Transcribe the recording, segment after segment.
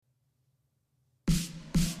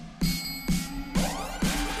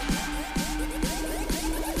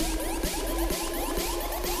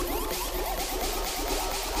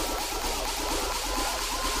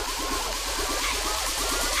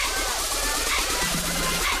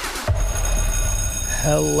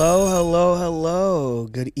Hello, hello, hello.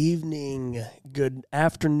 Good evening, good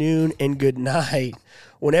afternoon, and good night,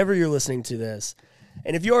 whenever you're listening to this.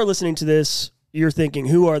 And if you are listening to this, you're thinking,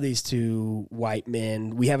 who are these two white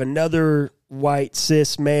men? We have another white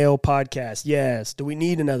cis male podcast. Yes. Do we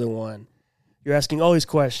need another one? You're asking all these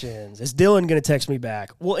questions. Is Dylan going to text me back?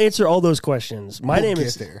 We'll answer all those questions.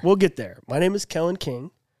 We'll get there. My name is Kellen King.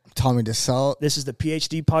 Tommy DeSalt. This is the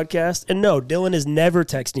PhD podcast. And no, Dylan is never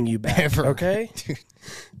texting you back. Ever. Okay?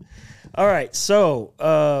 All right.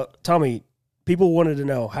 So, Tommy, people wanted to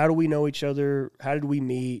know, how do we know each other? How did we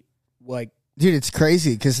meet? Dude, it's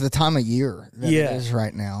crazy because the time of year that it is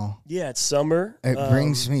right now. Yeah, it's summer. It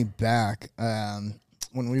brings me back when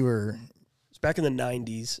we were... It's back in the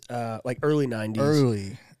 90s, like early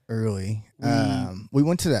 90s. Early. We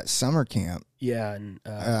went to that summer camp. Yeah, in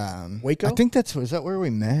Waco? I think was that where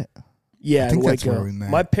we met? Yeah, I think Waco. that's where we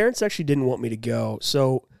met. My parents actually didn't want me to go,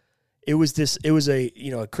 so it was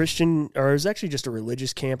a Christian, or it was actually just a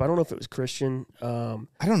religious camp. I don't know if it was Christian. I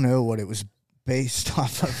don't know what it was based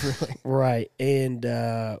off of, really. Right, and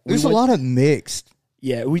there's a lot of mixed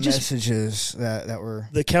messages that were...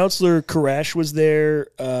 The counselor, Koresh, was there.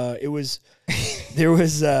 I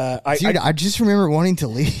just remember wanting to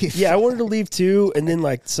leave. Yeah, I wanted to leave too, and then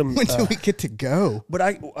like some... When did we get to go? But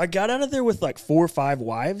I got out of there with like 4 or 5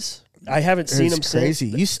 wives. I haven't seen them crazy.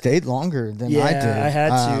 since. You stayed longer than I did. I had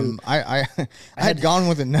to. I had gone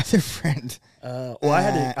with another friend. I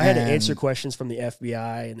had to answer questions from the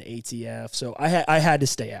FBI and the ATF, so I had to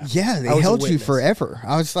stay out. Yeah, they held you forever.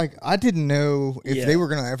 I was like, I didn't know if they were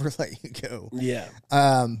going to ever let you go. Yeah.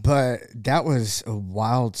 But that was a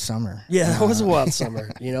wild summer. Yeah, that was a wild summer.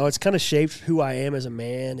 You know, it's kind of shaped who I am as a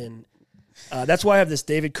man, and that's why I have this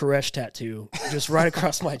David Koresh tattoo just right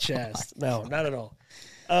across my chest. No, not at all.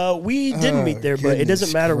 We didn't meet there, but it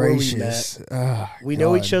doesn't matter where we met. We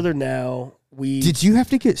know each other now. Did you have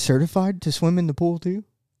to get certified to swim in the pool too?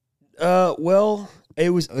 Well, it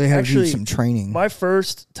was actually some training. My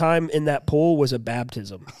first time in that pool was a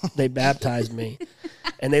baptism. They baptized me,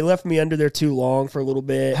 and they left me under there too long for a little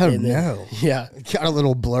bit. Oh, and then, no. Yeah. It got a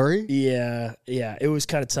little blurry? Yeah. It was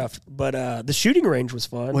kind of tough, but the shooting range was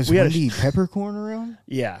fun. Was Wendy Peppercorn around?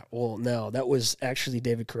 Yeah. Well, no, that was actually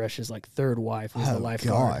David Koresh's like third wife was the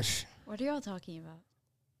lifeguard. Gosh. What are y'all talking about?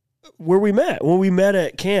 Where we met. When we met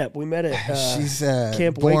at camp. We met at she's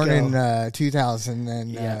Camp born Waco. In 2000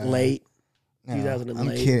 and late. No, 2000 and I'm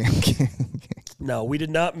late. kidding. No, we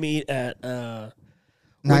did not meet at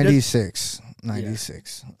 96.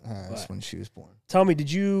 96. That's when she was born. Tommy,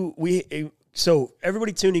 so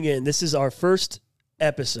everybody tuning in, this is our first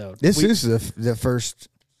episode. This is the first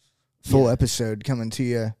full episode coming to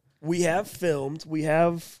you. We have filmed. We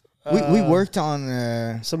have we worked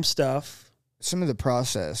on some stuff. Some of the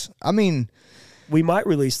process. I mean, we might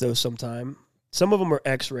release those sometime. Some of them are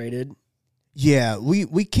X-rated. Yeah,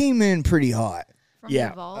 we came in pretty hot. From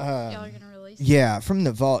the vault, y'all are gonna release. Yeah, from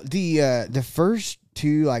the vault. The first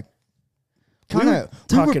two, like, we were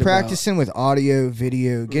practicing with audio,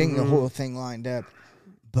 video, getting the whole thing lined up.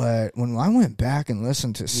 But when I went back and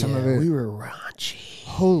listened to some of it, we were raunchy.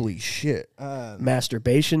 Holy shit!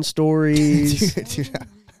 Masturbation stories. Dude.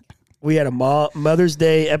 We had a Mother's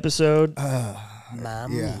Day episode.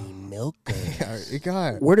 Mommy milker.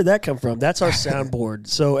 Where did that come from? That's our soundboard.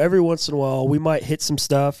 So every once in a while, we might hit some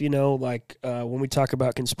stuff, like when we talk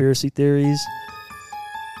about conspiracy theories.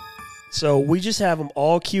 So we just have them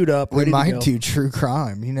all queued up. We might do true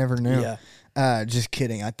crime. You never know. Yeah. Just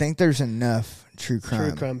kidding. I think there's enough true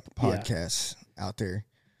crime podcasts out there.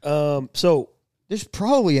 So there's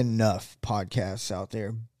probably enough podcasts out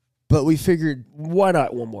there. But we figured... Why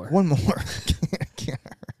not one more? One more.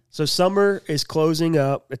 So summer is closing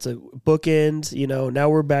up. It's a bookend. Now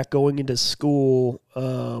we're back going into school.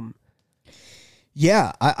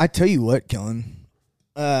 Yeah, I tell you what, Kellen.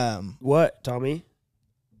 What, Tommy?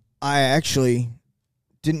 I actually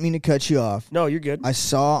didn't mean to cut you off. No, you're good. I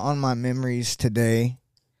saw on my memories today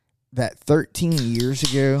that 13 years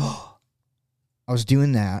ago, I was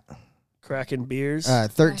doing that. Cracking beers?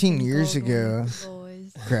 13 years ago...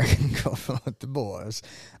 Cracking cold with the boys.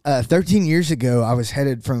 13 years ago, I was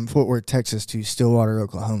headed from Fort Worth, Texas to Stillwater,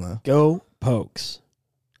 Oklahoma. Go Pokes.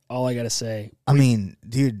 All I got to say. I mean,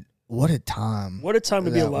 dude, what a time. What a time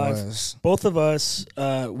to be alive. Both of us,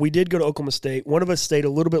 we did go to Oklahoma State. One of us stayed a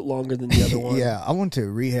little bit longer than the other one. Yeah, I went to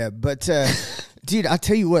rehab. But, dude, I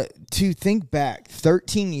tell you what, to think back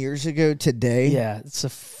 13 years ago today. Yeah,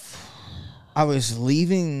 I was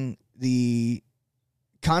leaving the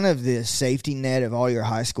safety net of all your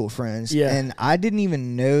high school friends. Yeah. And I didn't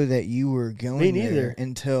even know that you were going there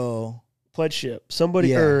until... Pledgeship.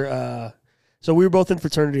 Somebody, or So we were both in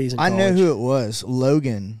fraternities in college. I know who it was.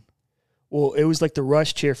 Logan. Well, it was like the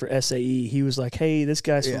rush chair for SAE. He was like, "Hey, this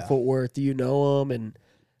guy's from Fort Worth. Do you know him?" And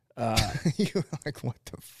you were like, "What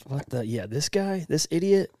the fuck? What the? Yeah, this guy, this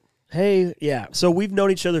idiot. Hey, yeah." So we've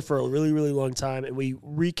known each other for a really, really long time, and we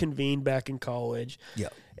reconvened back in college. Yeah.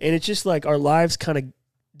 And it's just like our lives kind of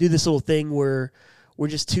do this little thing where we're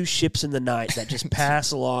just two ships in the night that just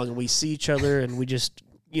pass along, and we see each other, and we just,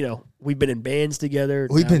 we've been in bands together.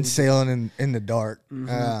 We've been sailing in the dark.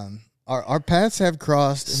 Mm-hmm. Our paths have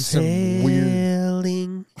crossed in some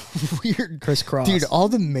weird crisscross. Dude, all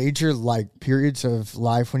the major periods of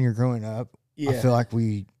life when you're growing up, I feel like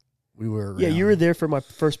we were around. Yeah, you were there for my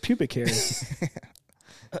first pubic hair.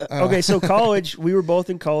 Okay, so college, we were both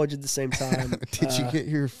in college at the same time. Did you get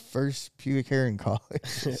your first pubic hair in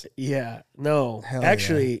college? Yeah, no. Hell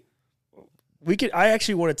actually, I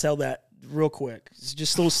actually want to tell that real quick. It's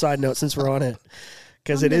just a little side note since we're on it.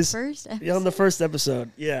 Because it is on the first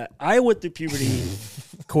episode. Yeah, I went through puberty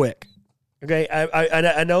quick. Okay,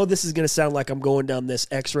 I know this is going to sound like I'm going down this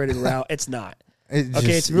X-rated route. It's not.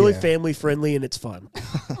 It's really family friendly and it's fun.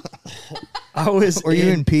 Were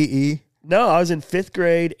you in PE? No, I was in 5th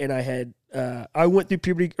grade and I went through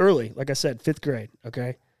puberty early. Like I said, 5th grade.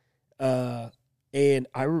 Okay, and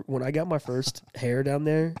when I got my first hair down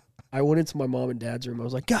there, I went into my mom and dad's room. I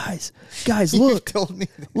was like, guys, look, told me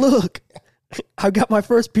look. I got my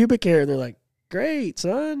first pubic hair, and they're like, "Great,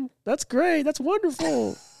 son. That's great. That's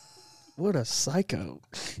wonderful." What a psycho.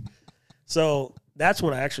 So that's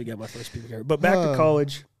when I actually got my first pubic hair. But back to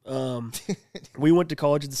college, we went to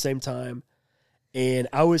college at the same time, and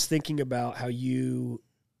I was thinking about how you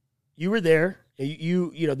were there.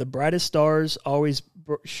 You the brightest stars always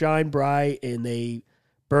shine bright, and they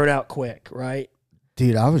burn out quick, right?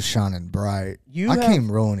 Dude, I was shining bright. I came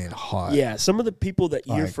rolling in hot. Yeah, some of the people that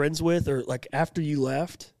you're friends with, or after you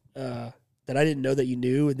left, that I didn't know that you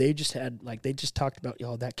knew, and they just talked about,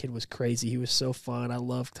 that kid was crazy. He was so fun. I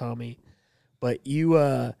love Tommy. But you,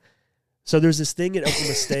 so there's this thing at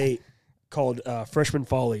Oklahoma State called Freshman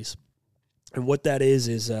Follies, and what that is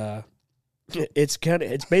it's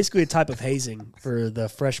basically a type of hazing for the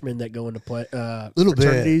freshmen that go into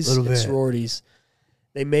fraternities and sororities.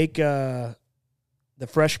 They make the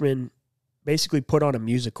freshmen basically put on a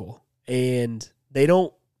musical, and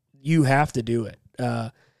you have to do it.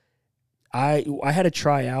 I had to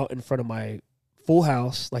try out in front of my full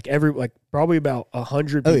house, probably about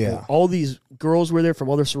 100 people. Oh, yeah. All these girls were there from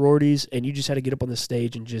other sororities, and you just had to get up on the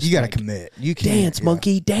stage and just... You got to commit. You can't, dance,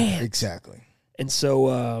 monkey, dance. Exactly. And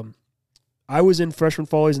so I was in Freshman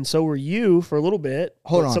Follies, and so were you for a little bit.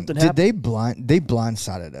 Hold on. Something happened. They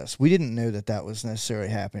blindsided us. We didn't know that was necessarily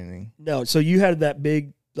happening. No, so you had that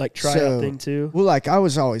big tryout thing too? Well, I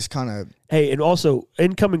was always kind of... Hey, and also,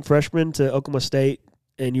 incoming freshman to Oklahoma State,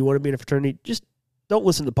 and you want to be in a fraternity, just don't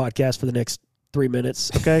listen to the podcast for the next 3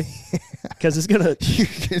 minutes, okay? Because it's gonna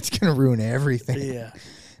ruin everything. Yeah.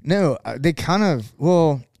 No, they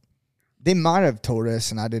might have told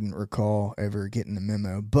us, and I didn't recall ever getting the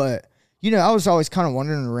memo, but... I was always kind of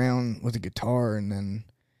wandering around with a guitar, and then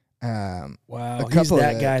wow, he's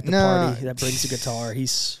that guy at the party that brings a guitar.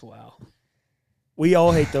 Wow. We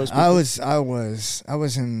all hate those people.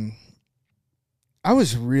 I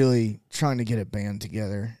was really trying to get a band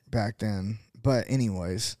together back then. But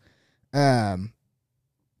anyways, a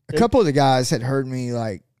couple of the guys had heard me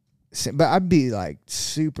but I'd be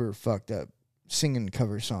super fucked up singing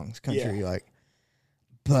cover songs, country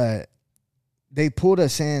but. They pulled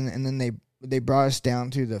us in, and then they brought us down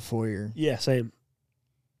to the foyer. Yeah, same.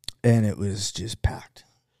 And it was just packed.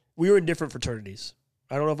 We were in different fraternities.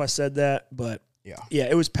 I don't know if I said that, but yeah,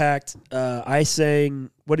 it was packed. I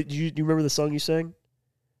sang. What do you remember the song you sang?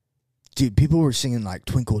 Dude, people were singing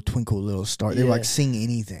 "Twinkle Twinkle Little Star." They were sing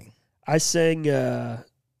anything. I sang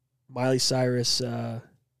Miley Cyrus, and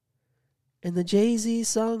the Jay-Z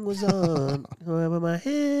song was on. With my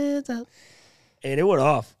hands up, and it went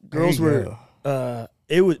off. Girls were.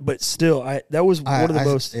 It was, but still, that was one of the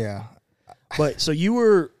most. Yeah. But so you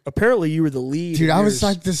were the lead. Dude, I was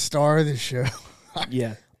the star of the show.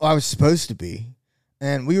 Yeah. Well, I was supposed to be,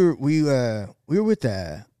 and we were with we were with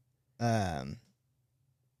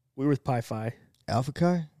Pi Phi. Alpha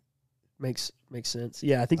Chi. Makes sense.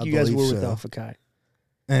 Yeah, I think you guys were with Alpha Chi.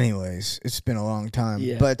 Anyways, it's been a long time.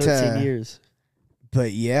 Yeah, but 13 years.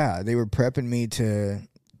 But yeah, they were prepping me to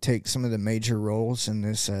take some of the major roles in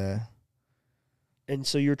this. And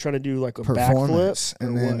so you were trying to do a performance, backflip?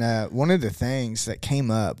 And then one of the things that came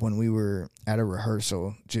up when we were at a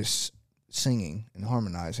rehearsal, just singing and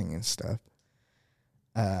harmonizing and stuff,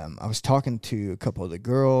 I was talking to a couple of the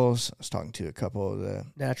girls. I was talking to a couple of the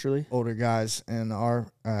naturally older guys in our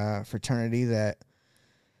fraternity that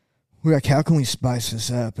we're like, how can we spice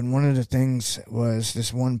this up? And one of the things was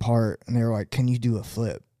this one part, and they were like, can you do a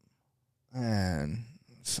flip? And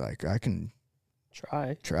it's like, I can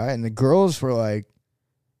try. And the girls were like,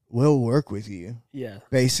 we'll work with you. Yeah.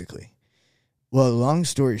 Basically. Well, long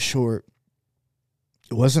story short,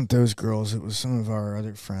 it wasn't those girls. It was some of our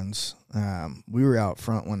other friends. We were out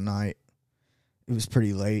front one night. It was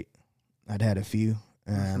pretty late. I'd had a few,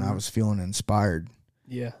 and I was feeling inspired.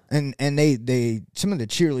 Yeah. And they some of the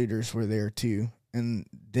cheerleaders were there too, and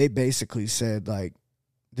they basically said, like,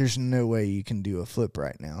 there's no way you can do a flip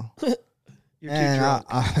right now. You're too drunk.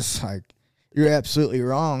 I was like, you're absolutely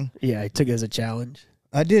wrong. Yeah, I took it as a challenge.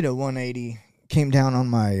 I did a 180, came down on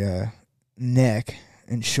my neck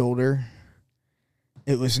and shoulder.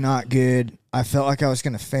 It was not good. I felt like I was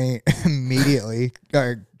going to faint immediately.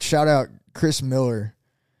 Shout out Chris Miller.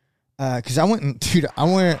 Because I went.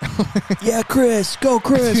 Yeah, Chris. Go,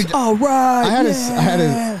 Chris. Dude, all right.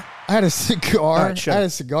 I had a cigar. Right, sure. I had a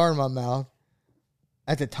cigar in my mouth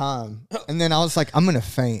at the time. And then I was like, I'm going to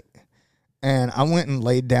faint. And I went and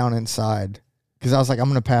laid down inside. Because I was like, I'm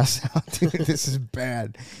going to pass out. Dude, this is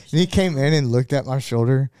bad. And he came in and looked at my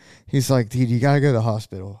shoulder. He's like, dude, you got to go to the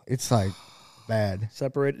hospital. It's like bad.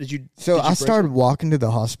 Separated? Did you I started walking to the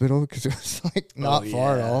hospital because it was like not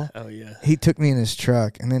far at all. Oh, yeah. He took me in his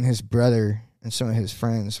truck, and then his brother and some of his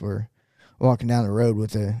friends were walking down the road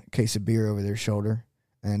with a case of beer over their shoulder.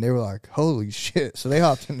 And they were like, holy shit. So they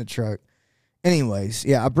hopped in the truck. Anyways,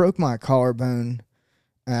 yeah, I broke my collarbone.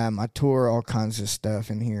 I tore all kinds of stuff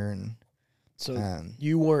in here, and so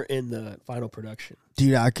you weren't in the final production,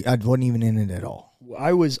 dude. I wasn't even in it at all.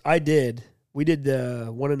 I did. We did the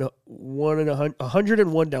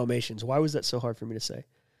 101 Dalmatians. Why was that so hard for me to say?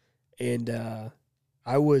 And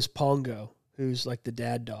I was Pongo, who's like the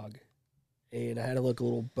dad dog, and I had a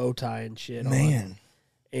little bow tie and shit. Man,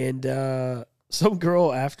 on. And some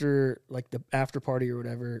girl after like the after party or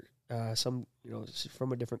whatever, some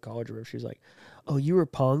from a different college or whatever, she was like, "Oh, you were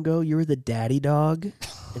Pongo? You were the daddy dog?"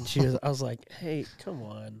 And I was like, "Hey, come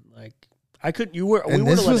on, like I couldn't. You were." And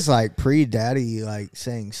this was like pre-daddy, like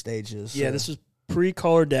saying stages. Yeah, this was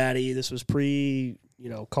pre-call her daddy. This was call me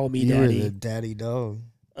daddy. You were the daddy dog.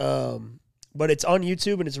 But it's on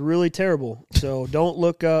YouTube and it's really terrible. So don't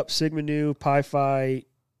look up Sigma Nu Pi Phi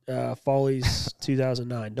Follies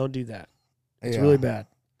 2009. Don't do that. It's really bad.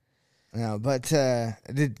 No, but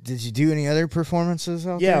did you do any other performances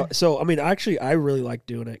out there? Yeah, so, I mean, actually, I really like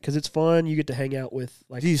doing it because it's fun. You get to hang out with,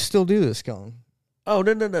 like... Do you still do this, Kellen? Oh,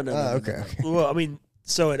 no. Okay. Well, I mean,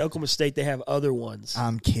 so at Oklahoma State, they have other ones.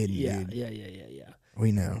 I'm kidding, dude. Yeah.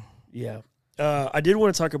 We know. Yeah. I did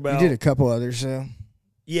want to talk about... You did a couple others, though?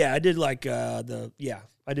 Yeah, I did, like, I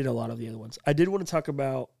did a lot of the other ones. I did want to talk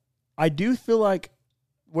about... I do feel like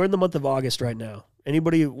we're in the month of August right now.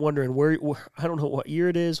 Anybody wondering where I don't know what year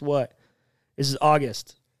it is, what... This is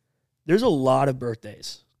August. There's a lot of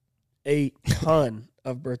birthdays. A ton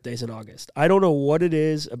of birthdays in August. I don't know what it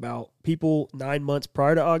is about people 9 months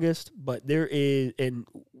prior to August, but there is, and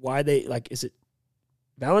why they, like, is it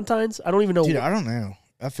Valentine's? I don't even know. Dude, I don't know.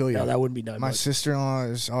 I feel you. No, that wouldn't be 9 months. My sister-in-law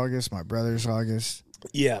is August. My brother's August.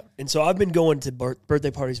 Yeah. And so I've been going to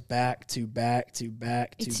birthday parties back to back to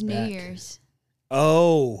back to It's back. New Year's.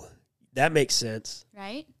 Oh, that makes sense.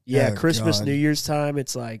 Right? Yeah, Oh, Christmas, God. New Year's time,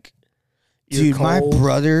 it's like, dude, cold. My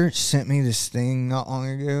brother sent me this thing not long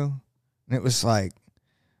ago, and it was like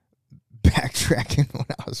backtracking when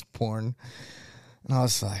I was born. And I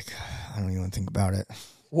was like, I don't even think about it.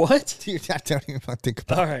 What? Dude, I don't even think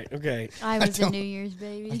about it. All right, okay. I was a New Year's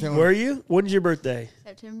baby. Were you? When's your birthday?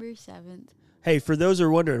 September 7th. Hey, for those who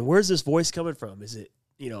are wondering, where's this voice coming from? Is it,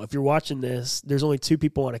 if you're watching this, there's only two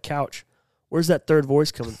people on a couch. Where's that third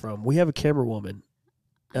voice coming from? We have a camera woman.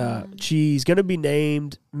 She's going to be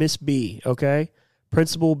named Miss B, okay?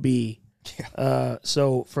 Principal B. Yeah.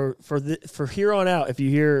 So for here on out, if you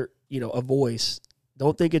hear, a voice,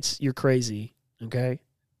 don't think you're crazy, okay?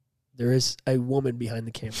 There is a woman behind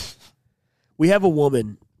the camera. We have a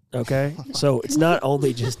woman, okay? So it's not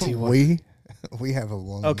only just two women. We have a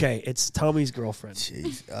woman. Okay, it's Tommy's girlfriend.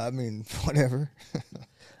 Jeez, I mean, whatever.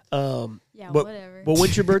 Whatever. But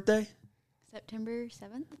when's your birthday? September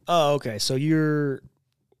 7th. Oh, okay. So you're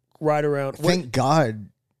right around. Thank God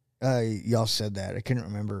y'all said that. I couldn't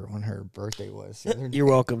remember when her birthday was. You're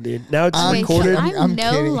welcome, dude. Now it's Wait, recorded. I'm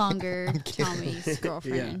no kidding. longer Tommy's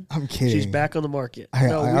girlfriend. I'm kidding. She's back on the market. I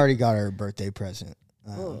already got her birthday present.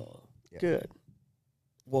 Good.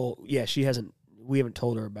 Well, yeah, she hasn't. We haven't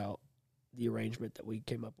told her about the arrangement that we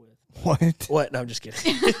came up with. What? What? No, I'm just kidding.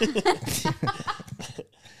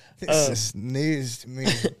 This is news to me.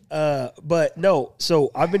 But no,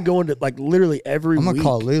 so I've been going to like literally every week. I'm gonna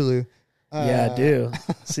call Lulu. Yeah, I do.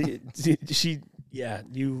 See, yeah,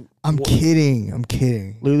 you. I'm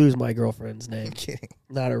kidding. Lulu's my girlfriend's name. I'm kidding.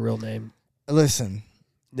 Not her real name. Listen.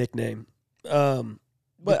 Nickname.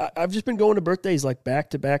 But I've just been going to birthdays like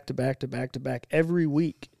back to back every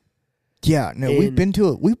week. Yeah, no, we've been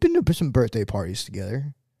to some birthday parties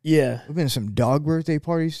together. Yeah. We've been to some dog birthday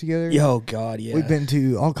parties together. Oh God, yeah. We've been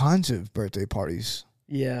to all kinds of birthday parties.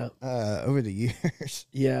 Yeah. Over the years.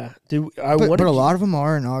 Yeah. Dude, but a lot of them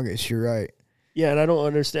are in August, you're right. Yeah, and I don't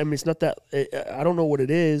understand. I mean, it's not that I don't know what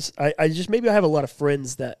it is. I just maybe I have a lot of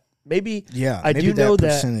friends that maybe I do know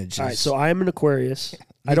that. All right, so I am an Aquarius.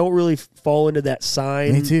 I don't really fall into that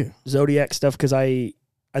sign Me too. zodiac stuff because I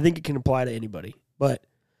think it can apply to anybody. But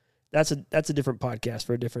that's a different podcast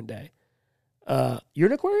for a different day. You're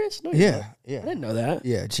an Aquarius? No, you're not. Yeah. I didn't know that.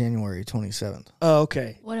 Yeah, January 27th. Oh,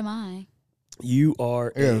 okay. What am I? You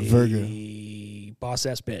are You're a Virgo. Boss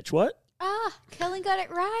ass bitch. What? Kellen got it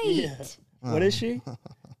right. Yeah. What is she?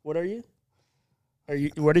 What are you?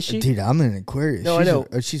 What is she? Dude, I'm an Aquarius. No, I know.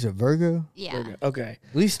 She's a Virgo? Yeah. Virgo. Okay.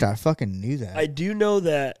 At least I fucking knew that. I do know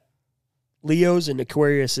that Leos and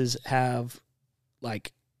Aquariuses have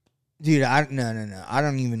like. Dude, no. I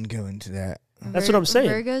don't even go into that. That's what I'm saying.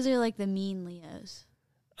 Virgos are like the mean Leos.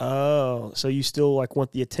 Oh, so you still like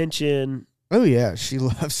want the attention? Oh yeah, she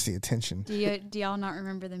loves the attention. Do y'all not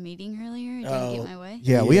remember the meeting earlier? It didn't get my way.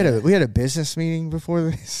 Yeah, we had a business meeting before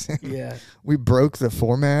this. Yeah. We broke the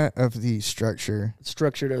format of the structure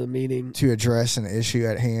Of the meeting to address an issue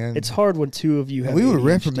at hand. It's hard when two of you have. We were ADHD.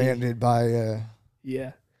 reprimanded by.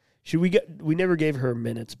 Yeah. We never gave her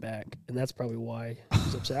minutes back, and that's probably why she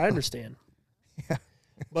was upset. I understand. Yeah.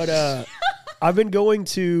 But I've been going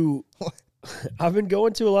to a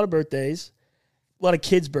lot of birthdays, a lot of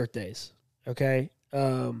kids' birthdays. Okay.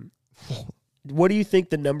 What do you think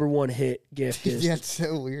the number one hit gift is? Yeah, it's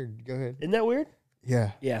so weird. Go ahead. Isn't that weird?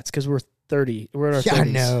 Yeah. Yeah, it's because we're 30. We're in our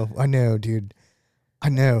 30s. Yeah, I know, dude. I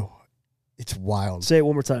know. It's wild. Say it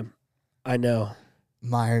one more time. I know.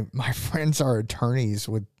 My friends are attorneys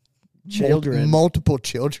with Children. multiple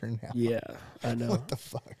children now. Yeah, I know. What the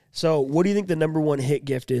fuck? So, what do you think the number one hit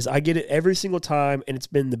gift is? I get it every single time, and it's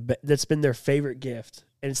been that's been their favorite gift,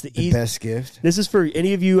 and it's the best gift. This is for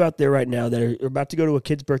any of you out there right now that are about to go to a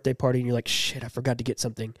kid's birthday party, and you're like, "Shit, I forgot to get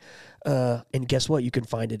something." And guess what? You can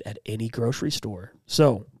find it at any grocery store.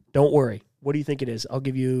 So, don't worry. What do you think it is? I'll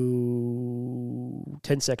give you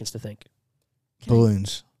 10 seconds to think.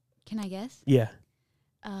 Balloons. Can I guess? Yeah.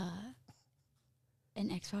 An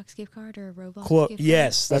Xbox gift card or a Roblox gift card?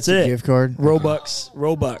 Yes, that's a it. Gift card.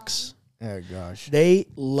 Robux. Oh gosh, they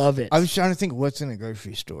love it. I was trying to think what's in a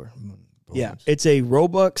grocery store. Balloons. Yeah, it's a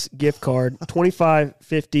Robux gift card. 25,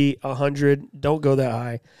 50, 100. Don't go that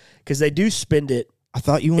high because they do spend it. I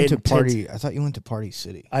thought you went to Party. I thought you went to Party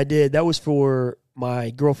City. I did. That was for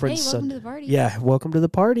my girlfriend's son. Welcome to the party. Yeah, welcome to the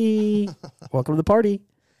party. Welcome to the party.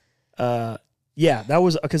 Yeah, that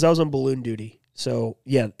was because I was on balloon duty. So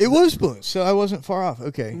yeah, it was balloons. So I wasn't far off.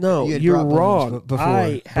 Okay, no, you're wrong.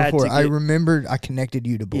 I remembered. I connected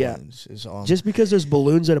you to balloons. Yeah. Is all. Just because there's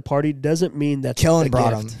balloons at a party doesn't mean that's Kellen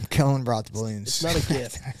brought them. Kellen brought the balloons. It's not a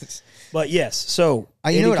gift. But yes, so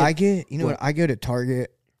you know what I get? You know what? I go to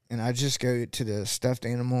Target and I just go to the stuffed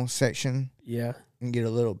animal section. Yeah, and get a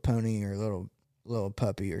little pony or a little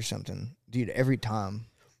puppy or something, dude. Every time.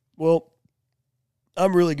 Well,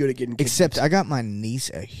 I'm really good at getting kids. Except I got my niece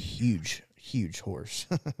a huge horse.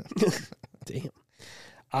 Damn.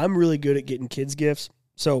 I'm really good at getting kids gifts.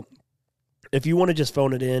 So if you want to just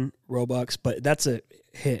phone it in, Robux, but that's a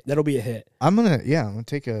hit. That'll be a hit. I'm gonna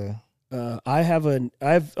take a I have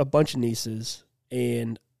a bunch of nieces,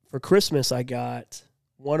 and for Christmas I got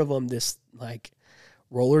one of them this like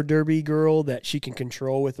roller derby girl that she can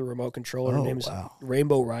control with a remote controller. Her name's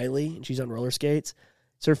Rainbow Riley, and she's on roller skates.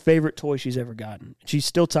 It's her favorite toy she's ever gotten. She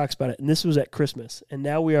still talks about it, and this was at Christmas. And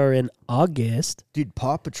now we are in August. Dude,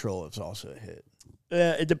 Paw Patrol is also a hit.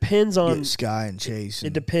 It depends on Sky and Chase.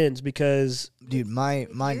 It depends because dude, my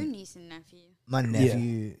your niece and nephew. My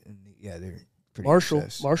nephew, yeah they're pretty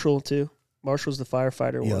obsessed. Marshall too. Marshall's the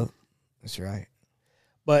firefighter one. That's right.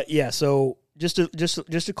 But yeah, so just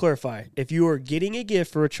to clarify, if you are getting a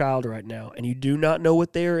gift for a child right now and you do not know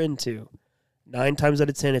what they are into, 9 times out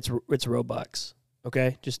of 10 it's Robux.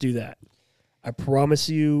 Okay, just do that. I promise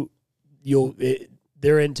you,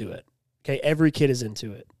 they're into it. Okay, every kid is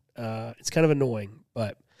into it. It's kind of annoying,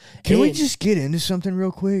 but can we just get into something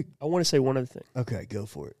real quick? I want to say one other thing. Okay, go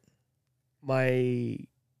for it. My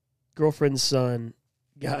girlfriend's son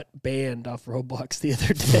got banned off Roblox the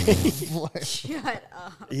other day. Shut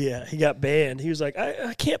up. Yeah, he got banned. He was like,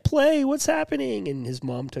 I can't play. What's happening? And his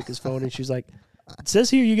mom took his phone and she's like, it says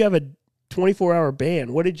here you have a 24-hour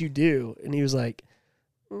ban. What did you do? And he was like,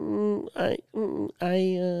 I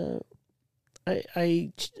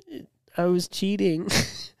was cheating.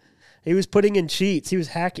 He was putting in cheats. He was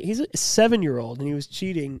hacking. He's a 7-year-old and he was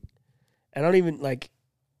cheating. I don't even like.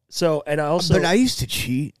 So, and I also. But I used to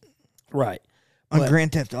cheat. Right. On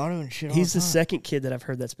Grand Theft Auto and shit. He's the second kid that I've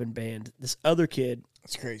heard that's been banned. This other kid.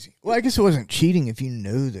 That's crazy. Well, I guess it wasn't cheating if you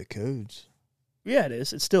know the codes. Yeah, it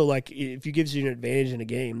is. It's still like if it gives you an advantage in a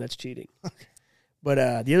game, that's cheating. Okay.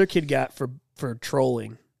 But the other kid got for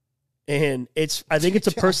trolling. And I think it's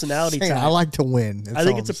a personality type. I like to win. I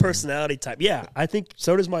think it's a personality type. Yeah, I think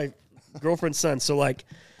so does my girlfriend's son. So like,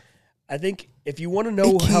 I think if you want to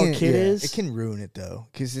know how a kid is, it can ruin it though,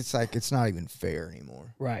 because it's like it's not even fair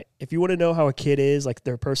anymore. Right. If you want to know how a kid is, like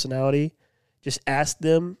their personality, just ask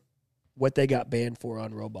them what they got banned for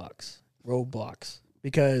on Roblox,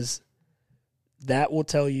 because that will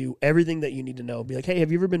tell you everything that you need to know. Be like, hey,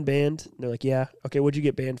 have you ever been banned? And they're like, yeah. Okay, what'd you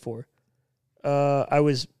get banned for? I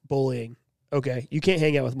was bullying. Okay, you can't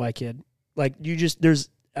hang out with my kid. Like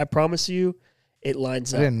I promise you, it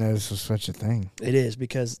lines up. I didn't know this was such a thing. It is,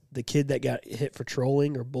 because the kid that got hit for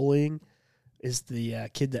trolling or bullying is the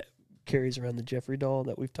kid that carries around the Jeffrey doll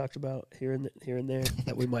that we've talked about here and there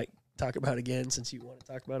that we might talk about again since you want to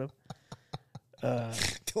talk about him.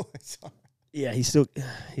 Yeah, he's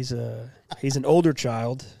an older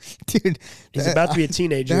child, dude. He's about to be a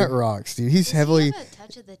teenager. That rocks, dude. He's heavily. Have a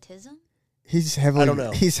touch of the tism? He's heavily. I don't know.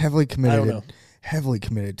 He's heavily committed. I don't know. Heavily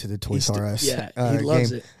committed to the Toys R Us. Yeah, he loves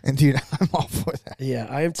game. it. And dude, I'm all for that. Yeah,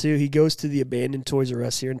 I am too. He goes to the abandoned Toys R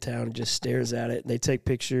Us here in town and just stares at it. And they take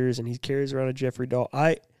pictures, and he carries around a Jeffrey doll.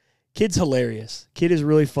 Kid's hilarious. Kid is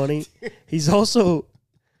really funny. He's also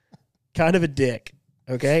kind of a dick.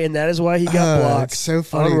 Okay, and that is why he got blocked. It's so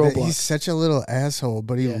funny on that Roblox. he's such a little asshole,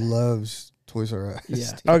 but he loves Toys R Us.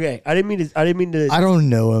 Yeah. Okay, I didn't mean to. I don't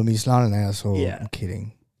know him. He's not an asshole. Yeah. I'm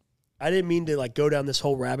kidding. I didn't mean to like go down this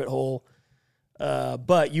whole rabbit hole.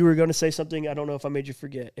 But you were going to say something. I don't know if I made you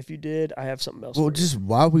forget. If you did, I have something else. Well, just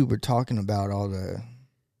while we were talking about all the,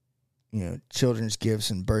 children's gifts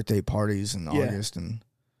and birthday parties in August, and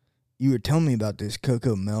you were telling me about this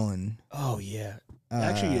Coco Melon. Oh yeah.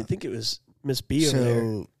 Actually, I think it was Miss B over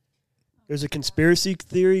there. There's a conspiracy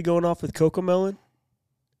theory going off with Coco Melon.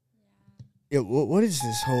 Yeah. What is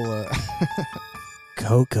this whole?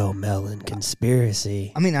 Coco Melon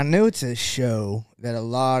conspiracy. I mean, I know it's a show that a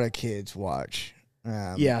lot of kids watch.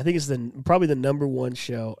 Yeah, I think it's probably the number one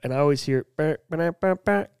show, and I always hear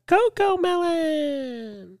Coco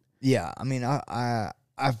Melon. Yeah, I mean,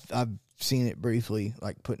 I've seen it briefly,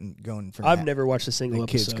 like going for. I've never watched a single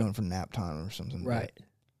episode. Kids going for nap time or something, right?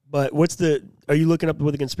 But are you looking up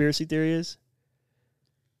what the conspiracy theory is?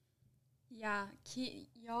 Yeah,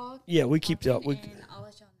 y'all. Yeah, we keep y'all. I'll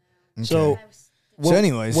let y'all know. Okay. So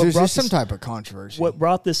anyways, there's some type of controversy. What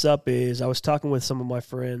brought this up is I was talking with some of my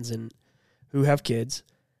friends who have kids,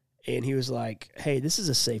 and he was like, hey, this is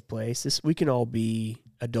a safe place. We can all be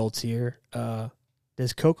adults here.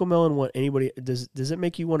 Does Coco Melon want anybody? Does it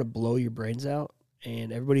make you want to blow your brains out?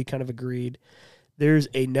 And everybody kind of agreed. There's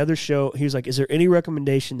another show. He was like, is there any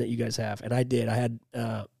recommendation that you guys have? And I did. I had,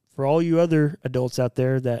 for all you other adults out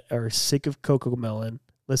there that are sick of Coco Melon,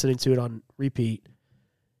 listening to it on repeat,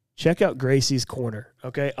 check out Gracie's Corner,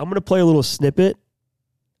 okay? I'm going to play a little snippet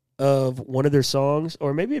of one of their songs,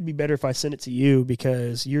 or maybe it'd be better if I send it to you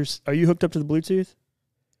because are you hooked up to the Bluetooth?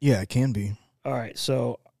 Yeah, it can be. All right,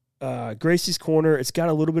 so Gracie's Corner, it's got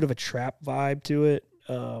a little bit of a trap vibe to it,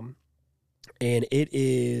 and it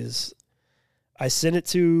is, I sent it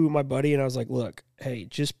to my buddy, and I was like, look, hey,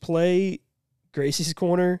 just play Gracie's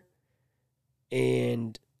Corner,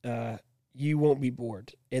 and you won't be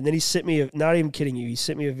bored. And then he sent me, not even kidding you, he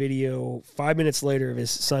sent me a video 5 minutes later of his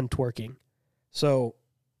son twerking. So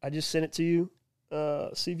I just sent it to you.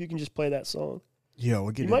 See if you can just play that song. Yeah,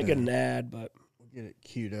 we'll get You might get an ad, but we'll get it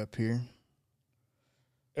queued up here.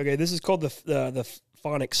 Okay, this is called the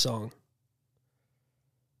phonics song.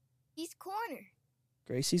 Gracie's Corner.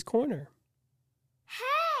 Gracie's Corner.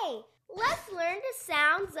 Hey, let's learn the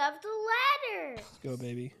sounds of the letters. Let's go,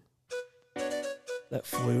 baby. That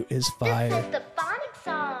flute is fire. This is the phonics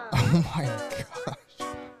song. Oh my gosh.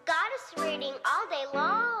 Got us reading all day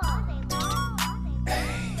long.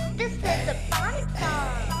 This is the phonics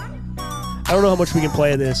song. I don't know how much we can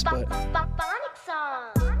play of this, but Phonics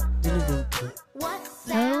song. What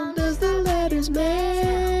sound does the letters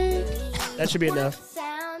make? That should be enough.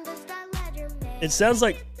 sound does that letter make? It sounds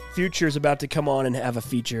like Future is about to come on and have a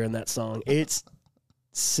feature in that song. It's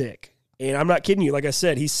sick. And I'm not kidding you. Like I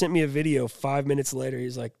said, he sent me a video 5 minutes later.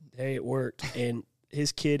 He's like, hey, it worked. And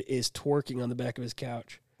his kid is twerking on the back of his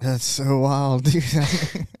couch. That's so wild, dude.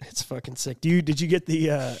 It's fucking sick. Did you get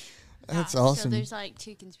the... That's So awesome. there's like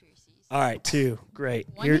 2 conspiracies. All right, 2. Great.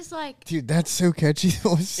 One is like, Dude, that's so catchy.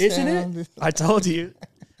 Isn't it? I told you.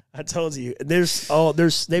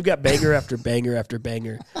 They've got banger after banger after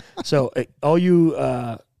banger. So all you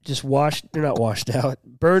they're not washed out,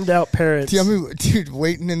 burned out parents. Dude,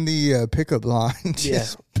 waiting in the pickup line.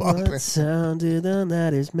 Just bumping. What sound do the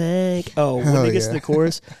nighters make? Oh, when Hell he gets to yeah. the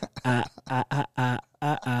chorus,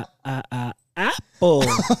 apple.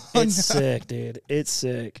 It's sick, dude. It's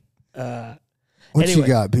sick. What anyway, you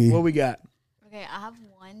got, P? What we got okay, I have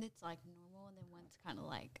one that's like normal and then one's kind of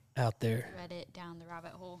like out there? Reddit down the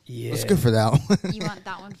rabbit hole. Yeah, Let's go for that one. You want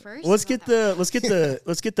that one first? Let's get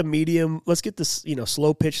the medium. Let's get the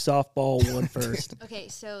slow pitch softball one first. Okay,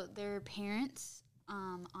 so their parents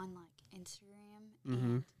on like Instagram Mm-hmm.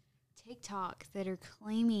 and TikTok that are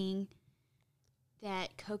claiming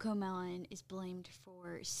that Coco Melon is blamed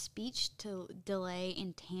for speech delay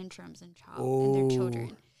and tantrums in their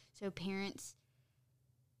children. So parents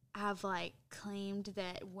have like claimed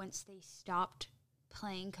that once they stopped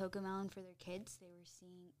playing Coco Melon for their kids, they were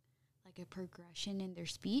seeing like a progression in their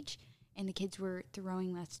speech, and the kids were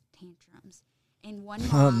throwing less tantrums. And one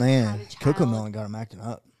mom had a child, Coco Melon got him acting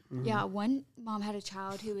up. Mm-hmm. Yeah, one mom had a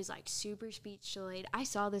child who was like super speech delayed. I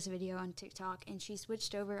saw this video on TikTok, and she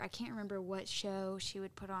switched over. I can't remember what show she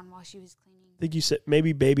would put on while she was cleaning. I think you said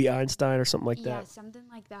maybe Baby Einstein or something like Yeah, that. something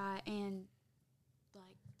like that, and like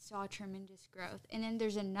saw tremendous growth. And then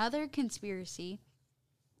there's another conspiracy.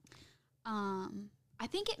 I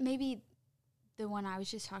think it may be the one I was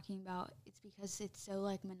just talking about. It's because it's so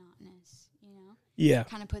like monotonous, you know? Yeah,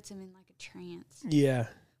 Kind of puts them in like a trance. yeah,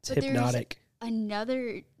 it's But there's hypnotic.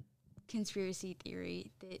 Another conspiracy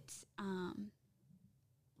theory that's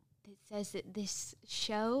that says that this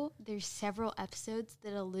show, there's several episodes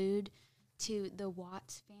that allude to the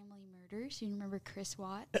Watts family murders. You remember Chris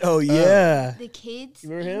Watts? Oh yeah, The kids You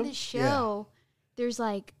remember in him? the show, there's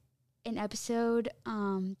like an episode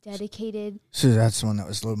dedicated. So that's the one that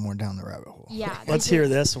was a little more down the rabbit hole. Yeah. let's hear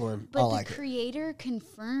this one. But I the like it. creator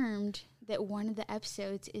confirmed that one of the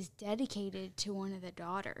episodes is dedicated to one of the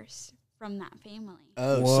daughters from that family.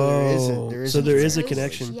 Oh, Whoa. there is So there a is a Supposed-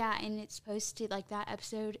 connection. Yeah, and it's supposed to, like, that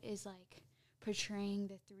episode is like portraying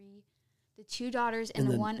the 2 daughters and And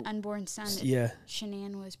the then- one unborn son that Yeah.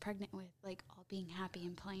 Shanann was pregnant with, like all being happy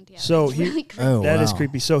and playing together. So It's he- really creepy. Oh, That is wow.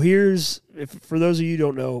 creepy. So for those of you who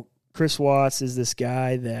don't know, Chris Watts is this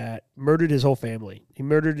guy that murdered his whole family. He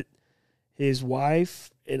murdered his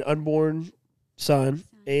wife, an unborn son,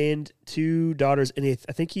 and 2 daughters. And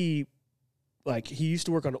I think he used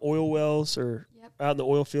to work on oil wells or Yep. out in the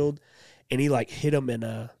oil field, and he like hit him in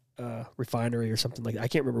a refinery or something like that. I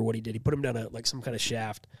can't remember what he did. He put him down some kind of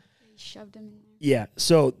shaft. He shoved him in there. Yeah.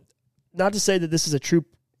 So, not to say that this is a true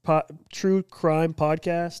crime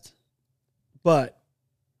podcast, but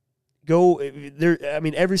go there. I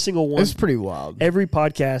mean, every single one, It's pretty wild. every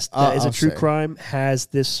podcast that is a I'll true say. crime has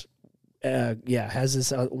this. Has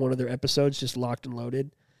this one of their episodes just locked and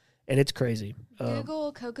loaded, and it's crazy.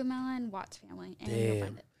 Google Coco Melon Watts family, and you'll Damn.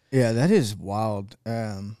 find it. Yeah, that is wild.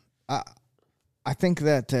 I think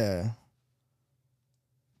that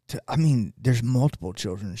I mean, there's multiple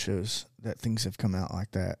children's shows that things have come out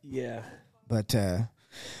like that. Yeah. But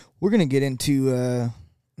we're gonna get into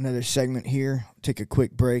another segment here. Take a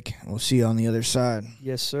quick break. We'll see you on the other side.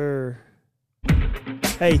 Yes, sir.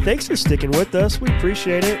 Hey, thanks for sticking with us. We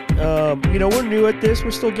appreciate it. We're new at this.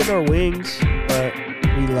 We're still getting our wings, but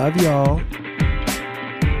we love y'all.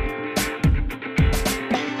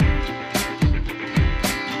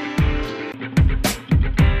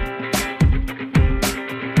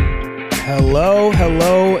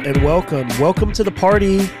 Hello, and welcome. Welcome to the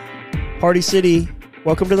party. Party City.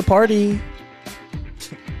 Welcome to the party.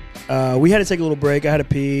 We had to take a little break. I had to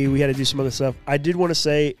pee. We had to do some other stuff. I did want to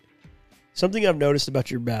say something I've noticed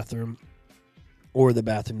about your bathroom, or the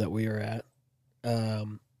bathroom that we are at.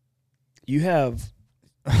 You have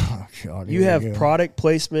Oh God! here we go. product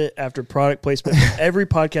placement after product placement. Every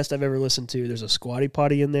podcast I've ever listened to, there's a squatty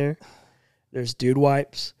potty in there. There's dude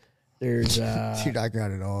wipes. There's Dude, I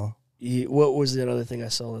got it all. what was the other thing I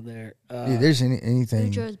saw in there? Dude, there's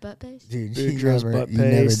anything. Boudreaux's butt paste. Dude, Boudreaux's butt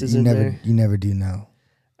paste is in there. You never do know.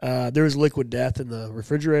 There was liquid death in the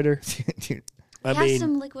refrigerator. Dude, I He has mean,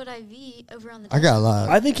 some liquid IV over on the. I got a lot.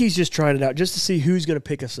 I think he's just trying it out just to see who's going to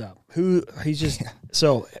pick us up. He's just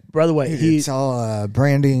so. By the way, Dude, he's it's all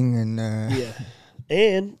branding and yeah,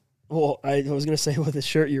 and well, I was going to say with the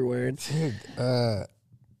shirt you're wearing, dude,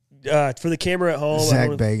 For the camera at home, Zach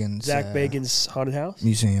Bagans' haunted house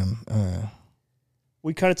museum.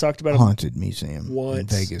 We kind of talked about haunted museum once in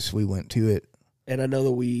Vegas. We went to it, and I know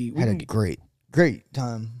that we had a great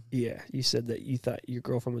time. Yeah, you said that you thought your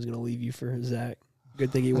girlfriend was going to leave you for Zach.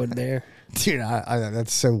 Good thing he wasn't there, dude. I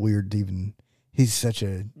that's so weird. Even he's such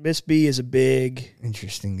a Miss B is a big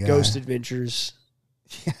interesting guy. Ghost Adventures,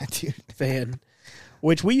 dude, fan.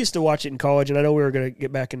 Which we used to watch it in college, and I know we were going to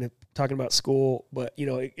get back into talking about school, but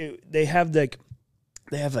they have like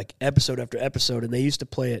episode after episode, and they used to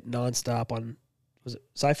play it nonstop on, was it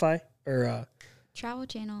Sci-Fi or Travel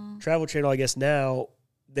Channel? Travel Channel, I guess now.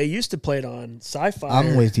 They used to play it on Sci-Fi.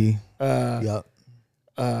 I'm with you. Yep.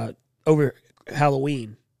 Over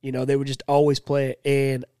Halloween, they would just always play it,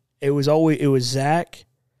 and it was Zach.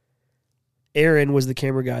 Aaron was the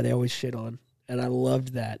camera guy they always shit on. And I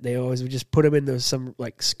loved that. They always would just put him in some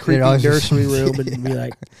like creepy nursery room and be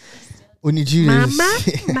like, "When did you, Mama?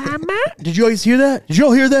 Did you always hear that? Did you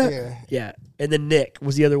all hear that?" Yeah. And then Nick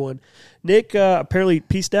was the other one. Nick apparently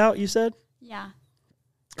peaced out. You said, yeah.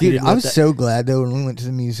 Dude, I was so glad though when we went to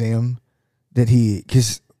the museum that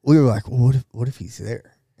because we were like, well, what if he's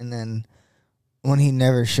there? And then when he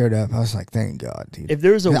never showed up, I was like, thank God, dude. If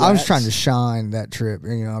there was I was trying to shine that trip.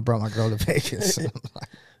 I brought my girl to Vegas.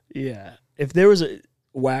 Yeah. If there was a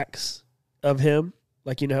wax of him,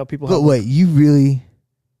 like how people But wait, you really...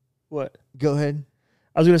 What? Go ahead.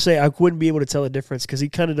 I was going to say, I wouldn't be able to tell the difference because he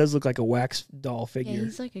kind of does look like a wax doll figure. Yeah,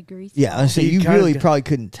 he's like a grease. Yeah, I say you really probably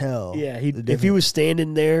couldn't tell. Yeah, if he was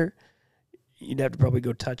standing there, you'd have to probably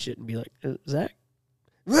go touch it and be like, Zach?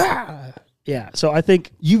 Yeah, so I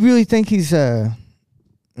think... You really think he's an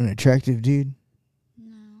attractive dude?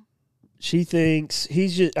 No. She thinks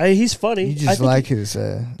he's funny. You just like his...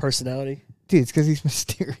 personality. Dude, it's because he's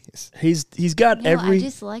mysterious. He's got every... I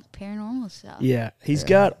just like paranormal stuff. Yeah, he's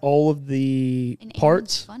got all of the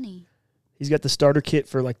parts. Funny. He's got the starter kit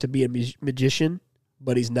for to be a magician,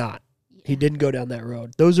 but he's not. Yeah. He didn't go down that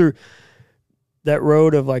road. That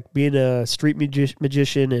road of being a street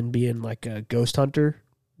magician and being like a ghost hunter.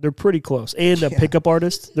 They're pretty close, and a pickup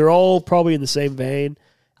artist. They're all probably in the same vein.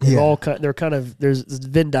 They're kind of there's a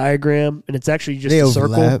Venn diagram, and it's actually just a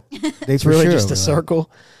circle. It's really just a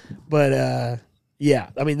circle. But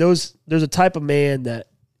I mean, there's a type of man that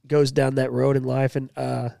goes down that road in life, and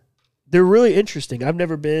they're really interesting. I've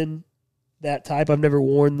never been that type. I've never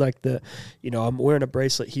worn I'm wearing a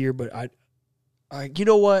bracelet here, but I you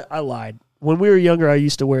know what? I lied. When we were younger, I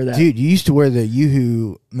used to wear that. Dude, you used to wear the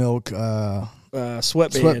Yoo-Hoo milk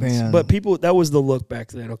sweatbands. But people, that was the look back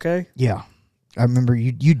then, okay? Yeah. I remember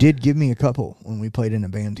you did give me a couple when we played in a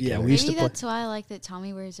band together. Yeah, we used to play. That's why I like that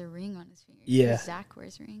Tommy wears a ring on his finger. Yeah. Zach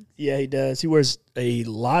wears rings. Yeah, he does. He wears a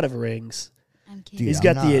lot of rings. I'm kidding.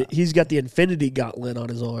 Dude, he's got the infinity gauntlet on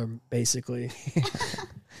his arm, basically.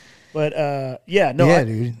 But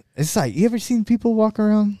dude. It's like, you ever seen people walk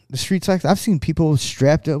around the streets like that? I've seen people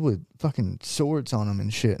strapped up with fucking swords on them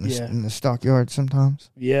and shit in the stockyard sometimes.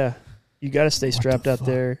 Yeah. You got to stay strapped out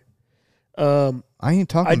there. I ain't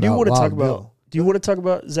talking about do want to talk about Bill. Do you want to talk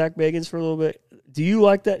about Zach Bagans for a little bit? Do you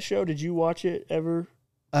like that show? Did you watch it ever?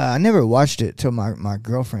 I never watched it till my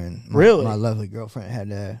girlfriend, my lovely girlfriend,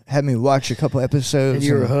 had me watch a couple episodes. And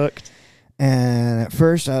you were hooked. And at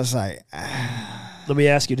first, I was like, Let me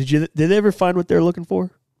ask you: Did they ever find what they're looking for?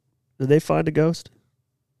 Did they find a ghost?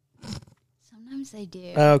 Sometimes they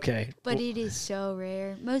do. Okay, but it is so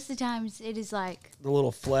rare. Most of the times, it is like the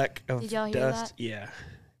little fleck of Did y'all hear dust. that? Yeah.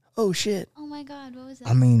 Oh shit! Oh my God, what was that?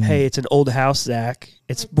 I mean, hey, it's an old house, Zach.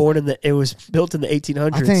 It was built in the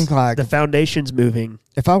 1800s. I think the foundation's moving.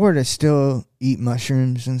 If I were to still eat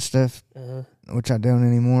mushrooms and stuff, which I don't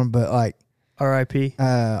anymore, but R.I.P.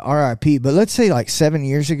 R.I.P. But let's say 7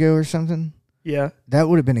 years ago or something. Yeah, that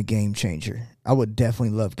would have been a game changer. I would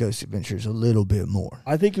definitely love Ghost Adventures a little bit more.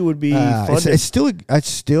 I think it would be fun. It's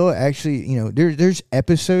still actually, there's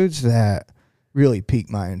episodes that really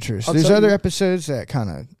pique my interest. There's other episodes that kind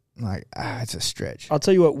of it's a stretch. I'll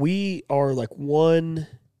tell you what, we are one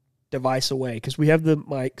device away because we have the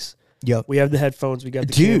mics. Yep. We have the headphones. We got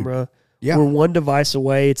the camera. Yeah. We're one device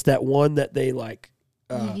away. It's that one that they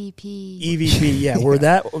EVP. Yeah, we're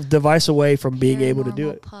that device away from being able to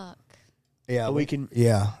do it. Puck. Yeah, we can.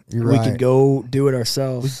 Yeah, you're right. We can go do it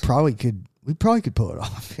ourselves. We probably could pull it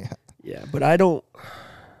off. Yeah. Yeah, but I don't.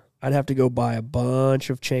 I'd have to go buy a bunch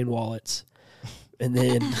of chain wallets, and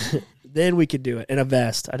then then we could do it. And a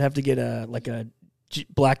vest. I'd have to get a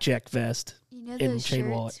blackjack vest. and those chain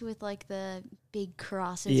shirts wallet. with like the big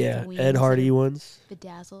crosses. Yeah, with the wings Ed Hardy that are ones.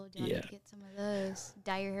 bedazzled. You want to get some of those?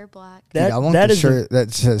 Dye your hair black. Dude, I want the shirt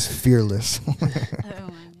that says fearless. Oh my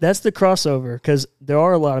God. That's the crossover, because there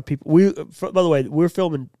are a lot of people. By the way, we're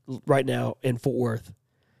filming right now in Fort Worth.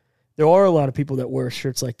 There are a lot of people that wear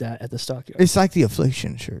shirts like that at the stockyard. It's like the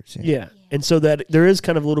Affliction shirts. Yeah. And so that there is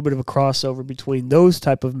kind of a little bit of a crossover between those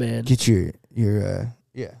type of men. Get your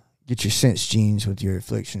get your Cinch jeans with your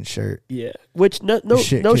Affliction shirt. Yeah. Which no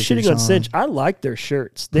shitting on Cinch. I like their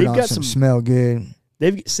shirts. They've got some smell good.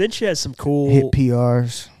 Cinch has some cool hit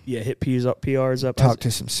PRs. Yeah, hit PRs up. Talk to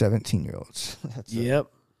some 17-year-olds. Yep.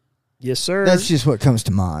 Yes, sir. That's just what comes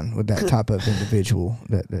to mind with that type of individual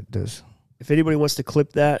that does. If anybody wants to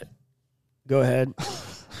clip that, go ahead.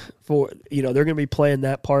 They're going to be playing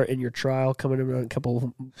that part in your trial coming in a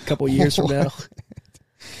couple years from now.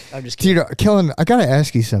 I'm just kidding. Dude, Kellen, I got to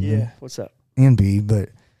ask you something. Yeah, what's up? And B, but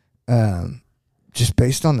just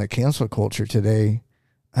based on the cancel culture today,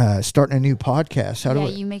 starting a new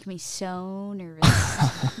podcast. You make me so nervous.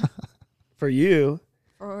 For you,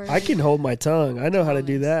 I can hold my tongue. I know how to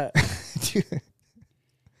do that. Dude,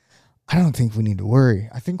 I don't think we need to worry.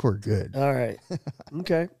 I think we're good. All right.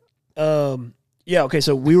 Okay. Yeah, okay,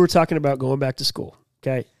 so we were talking about going back to school.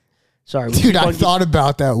 Okay. Sorry. Dude, I thought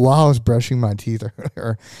about that while I was brushing my teeth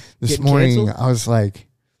earlier this morning. Canceled? I was like,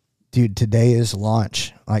 dude, today is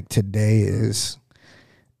launch. Like, today is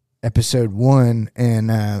episode 1.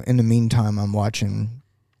 And in the meantime, I'm watching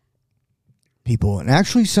people. And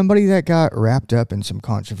actually, somebody that got wrapped up in some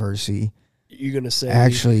controversy. You're going to say.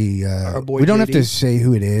 Actually, our boy we don't JD? have to say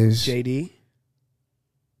who it is. JD?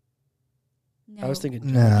 No. I was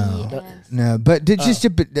thinking. No. But just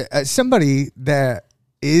somebody that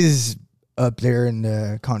is up there in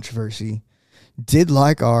the controversy did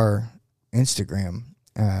like our Instagram.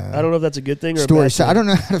 I don't know if that's a good thing or story. A bad so thing. I don't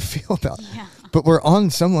know how to feel about it. Yeah. But we're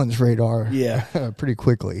on someone's radar pretty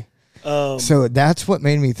quickly. So that's what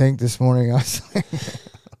made me think this morning. I was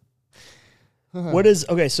like,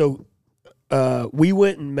 okay, so we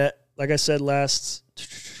went and met, like I said last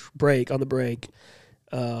break,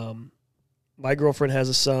 my girlfriend has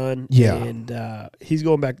a son, and he's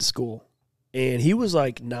going back to school, and he was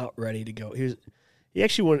like not ready to go. He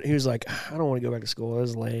was like, I don't want to go back to school. That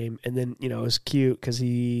was lame. And then it was cute because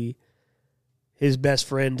his best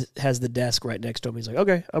friend has the desk right next to him. He's like,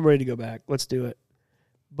 okay, I'm ready to go back. Let's do it.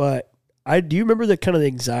 But do you remember the kind of the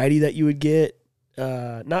anxiety that you would get,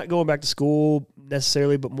 not going back to school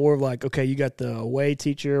necessarily, but more of like, okay, you got the away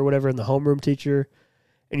teacher or whatever and the homeroom teacher,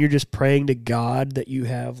 and you're just praying to God that you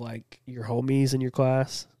have like your homies in your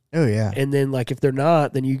class. Oh yeah. And then like if they're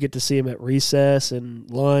not, then you get to see them at recess and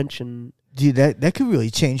lunch and. Dude, that could really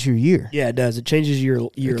change your year. Yeah, it does. It changes your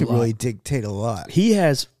year. It could really dictate a lot. He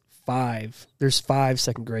has 5. There's 5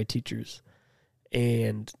 second grade teachers,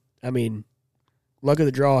 and I mean, luck of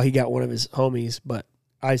the draw, he got one of his homies. But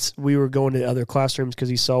we were going to other classrooms because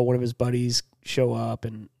he saw one of his buddies show up,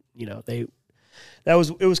 and it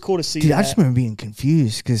was cool to see. Dude, I just remember being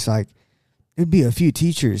confused because like it'd be a few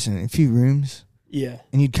teachers in a few rooms. Yeah,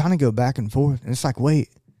 and you'd kind of go back and forth, and it's like, wait,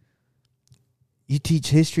 you teach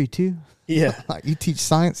history too? Yeah. Like you teach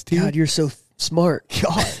science too? God, you're so smart.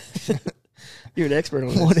 God. You're an expert on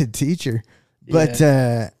this. What a teacher. But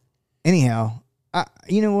anyhow,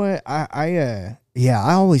 you know what? I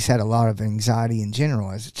always had a lot of anxiety in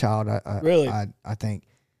general as a child. Really? I think.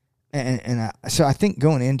 So I think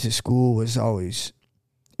going into school was always,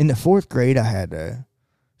 in the 4th grade, I had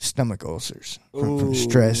stomach ulcers from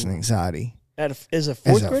stress and anxiety. As a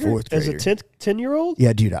fourth grader? As a 10-year-old?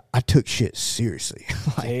 Yeah, dude, I took shit seriously.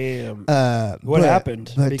 Like, damn. What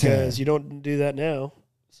happened? Because you don't do that now.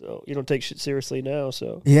 So you don't take shit seriously now.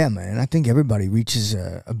 So yeah, man. I think everybody reaches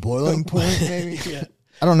a boiling point, maybe. Yeah.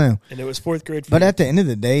 I don't know. And it was 4th grade. But at the end of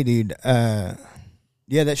the day, dude, that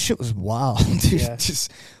shit was wild, dude. Yeah.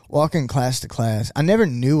 Just walking class to class. I never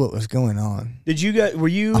knew what was going on. Were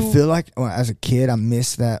you? I feel like as a kid, I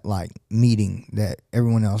missed that like meeting that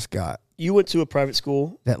everyone else got. You went to a private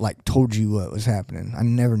school that like told you what was happening. I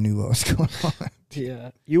never knew what was going on.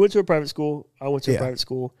 Yeah. You went to a private school. I went to a private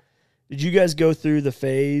school. Did you guys go through the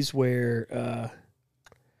phase where,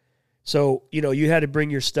 you had to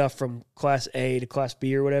bring your stuff from class A to class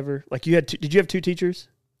B or whatever? Like did you have 2 teachers?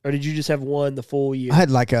 Or did you just have one the full year? I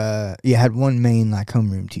had had one main like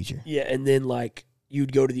homeroom teacher. Yeah. And then like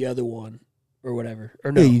you'd go to the other one or whatever.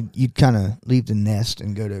 Or no? Yeah, you'd kind of leave the nest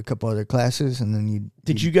and go to a couple other classes, and then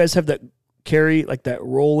Did you guys have that carry like that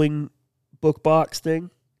rolling book box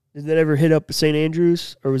thing? Did that ever hit up St.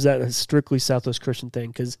 Andrews, or was that a strictly Southwest Christian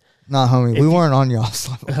thing? Because homie, we weren't on y'all's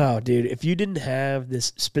level. Oh, dude, if you didn't have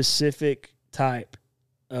this specific type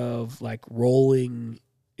of like rolling.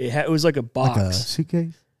 It was like a box. Like a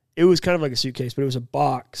suitcase? It was kind of like a suitcase, but it was a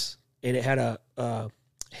box, and it had a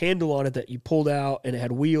handle on it that you pulled out, and it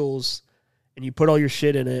had wheels, and you put all your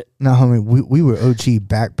shit in it. No, homie, we were OG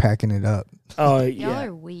backpacking it up. Oh, Y'all yeah.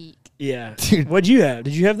 are weak. Yeah. Dude. What'd you have?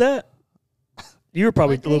 Did you have that? You were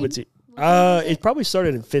probably What a little bit grade? too. It probably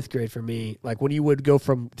started in 5th grade for me. Like when you would go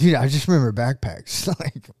from. Dude, I just remember backpacks.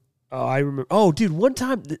 Like, Oh, I remember. Oh, dude, one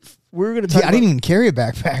time we were going to talk dude, I about. didn't even carry a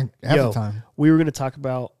backpack half Yo, the time. We were going to talk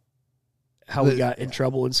about how we got in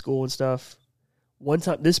trouble in school and stuff. One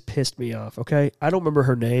time, this pissed me off, okay? I don't remember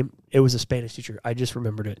her name. It was a Spanish teacher. I just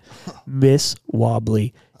remembered it. Miss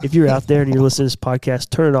Wobbly. If you're out there and you're listening to this podcast,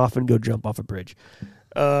 turn it off and go jump off a bridge.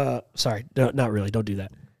 Sorry, no, not really. Don't do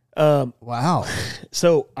that. Wow.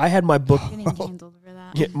 So I had my book, Getting canceled for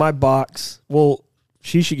that. yeah, my box. Well,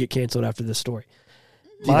 she should get canceled after this story.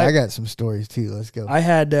 Dude, I got some stories too. Let's go. I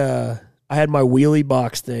had my wheelie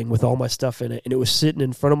box thing with all my stuff in it, and it was sitting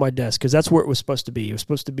in front of my desk because that's where it was supposed to be. It was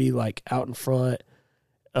supposed to be like out in front,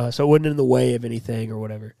 so it wasn't in the way of anything or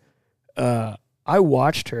whatever. I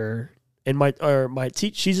watched her, and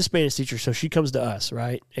she's a Spanish teacher, so she comes to us,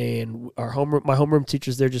 right? And my homeroom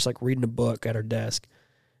teacher's there just like reading a book at her desk,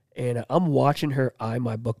 and I'm watching her eye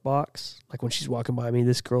my book box. Like when she's walking by me,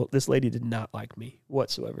 this lady did not like me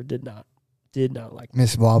whatsoever. Did not like me.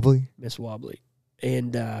 Miss Wobbly. Miss Wobbly.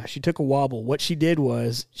 And she took a wobble. What she did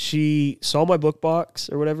was she saw my book box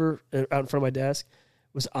or whatever out in front of my desk,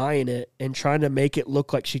 was eyeing it and trying to make it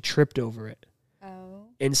look like she tripped over it,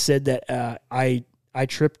 and said that I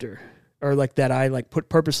tripped her, or like that I like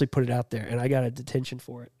purposely put it out there, and I got a detention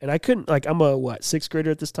for it. And I couldn't, like, I'm a 6th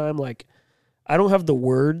grader at this time. Like, I don't have the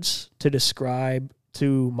words to describe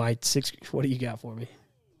to my 6th. What do you got for me?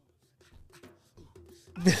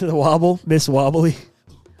 The wobble, Miss Wobbly.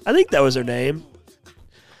 I think that was her name.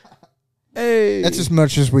 Hey, That's as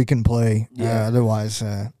much as we can play. Yeah. Otherwise,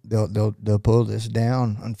 they'll pull this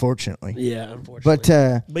down. Unfortunately. yeah,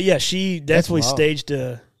 unfortunately. But yeah, she definitely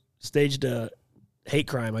wild. staged a hate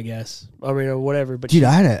crime, I guess. I mean, or whatever. But Dude,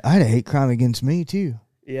 I had a hate crime against me too.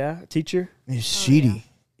 yeah, teacher Miss Sheedy.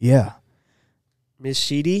 Yeah. Miss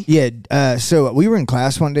Sheedy. Yeah. So we were in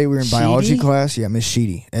class one day. We were in biology Sheedy? class. Yeah, Miss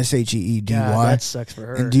Sheedy. SHEEDY. God, that sucks for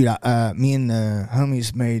her. And dude, me and the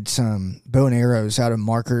homies made some bow and arrows out of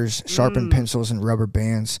markers, sharpened pencils, and rubber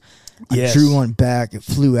bands. I drew one back. It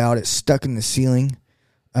flew out. It stuck in the ceiling,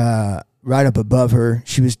 right up above her.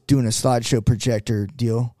 She was doing a slideshow projector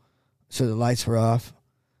deal, so the lights were off.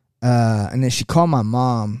 And then she called my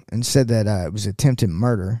mom and said that it was attempted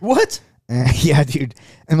murder. What? Yeah, dude.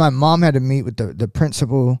 And my mom had to meet with the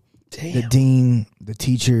principal, Damn. the dean, the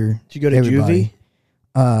teacher. Did you go to everybody.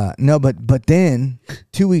 juvie? No, but then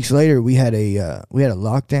 2 weeks later we had a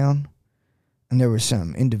lockdown, and there were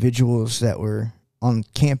some individuals that were on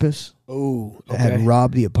campus Oh, that okay. had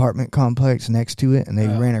robbed the apartment complex next to it, and they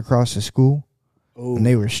ran across the school, and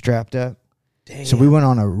they were strapped up. Damn. So we went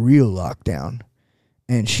on a real lockdown,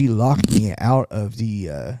 and she locked me out of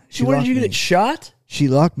the. She wanted you to get shot? She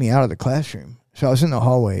locked me out of the classroom, so I was in the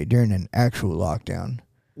hallway during an actual lockdown.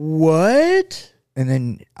 What? And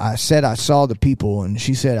then I said I saw the people, and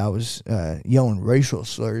she said I was yelling racial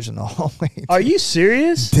slurs in the hallway. Are you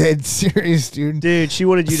serious? Dead serious, dude. Dude, she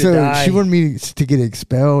wanted you So to die. she wanted me to get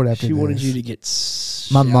expelled after She wanted this. you to get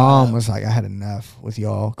My shot. mom was like, I had enough with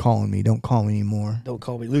y'all calling me. Don't call me anymore. Don't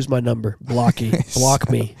call me. Lose my number. Block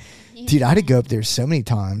me. Dude, I had to go up there so many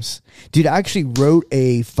times. Dude, I actually wrote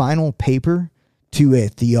a final paper to a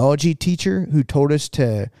theology teacher who told us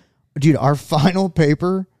to... Dude, our final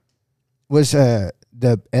paper was... the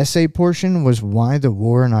essay portion was why the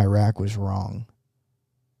war in Iraq was wrong.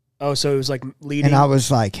 Oh, so it was like leading. And I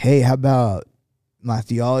was like, hey, how about my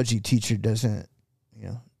theology teacher doesn't,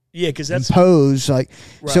 yeah, because that's impose, like,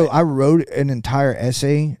 right. So I wrote an entire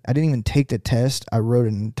essay. I didn't even take the test. I wrote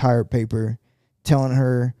an entire paper telling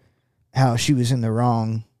her how she was in the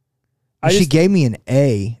wrong. She gave me an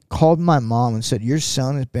A, called my mom and said, your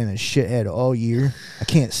son has been a shithead all year. I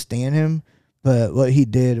can't stand him. But what he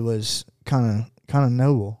did was kind of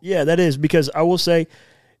noble. Yeah, that is, because I will say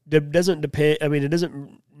it doesn't depend. I mean, it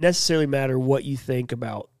doesn't necessarily matter what you think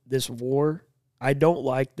about this war. I don't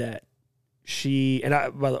like that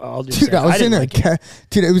I'll just Dude, say, I was in like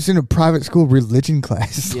dude, it was in a private school religion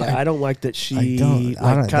class. yeah, Like, I don't like that she I don't.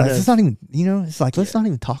 kind It's of not even. It's like let's not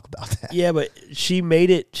even talk about that. yeah, but she made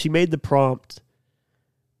the prompt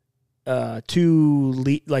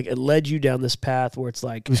it led you down this path where it's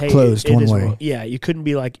like, It was hey, closed it one is way. wrong. Yeah, you couldn't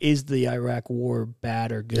be like, is the Iraq war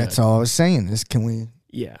bad or good? That's all I was saying. Is can we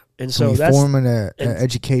Yeah, and can so we that's form an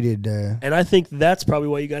educated? and I think that's probably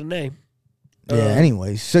why you got an A. Yeah.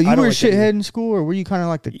 Anyways, so you were a shithead in school, or were you kind of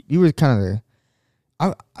like the? You were kind of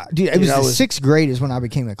the. Dude, it was the sixth grade is when I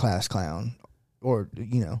became a class clown, or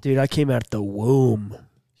you know. Dude, I came out the womb.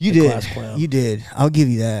 You did. Class clown. You did. I'll give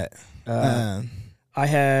you that.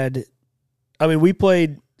 We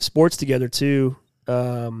played sports together too.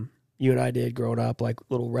 You and I did growing up, like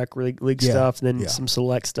little rec league stuff, and then some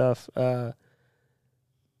select stuff.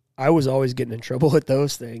 I was always getting in trouble with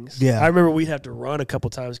those things. Yeah. I remember we'd have to run a couple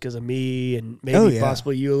times because of me and maybe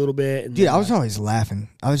possibly you a little bit. And dude, I was always laughing.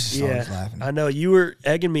 I was just always laughing. I know. You were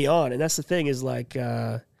egging me on. And that's the thing is like,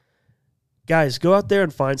 guys, go out there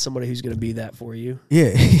and find somebody who's going to be that for you.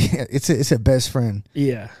 Yeah. It's a best friend.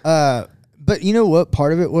 Yeah. But you know what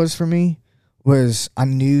part of it was for me? Was I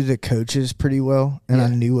knew the coaches pretty well, and I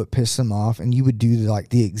knew what pissed them off, and you would do like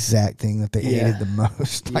the exact thing that they hated the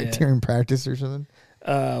most, like during practice or something.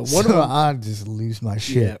 I'd just lose my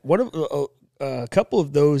shit. Yeah, one of a couple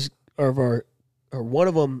of those one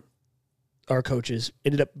of them, our coaches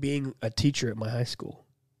ended up being a teacher at my high school,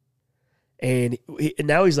 and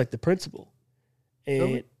now he's like the principal,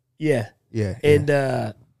 and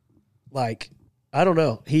like. I don't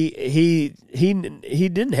know. He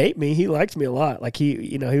didn't hate me. He liked me a lot. Like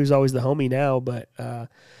he was always the homie now, but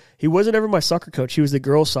he wasn't ever my soccer coach. He was the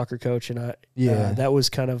girls' soccer coach, and that was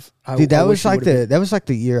kind of. That was like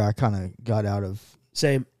the year I kind of got out of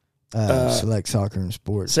select soccer and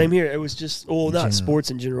sports. Same here. It was just not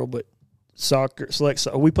sports in general, but soccer.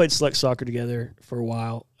 We played select soccer together for a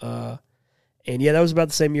while, and that was about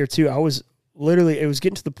the same year too. I was. Literally, it was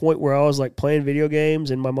getting to the point where I was like playing video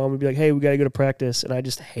games, and my mom would be like, "Hey, we got to go to practice," and I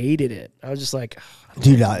just hated it. I was just like,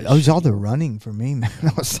 "Dude, I was all the running for me, man."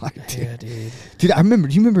 I was like, "Dude, I remember."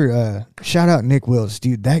 Do you remember? Shout out Nick Wills,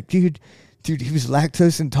 dude. That dude, he was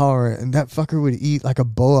lactose intolerant, and that fucker would eat like a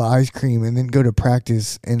bowl of ice cream and then go to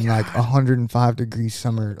practice in like 105-degree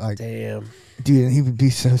summer. Like, damn, dude, and he would be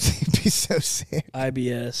so sick.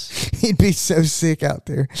 IBS. He'd be so sick out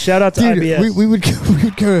there. Shout out to IBS. We would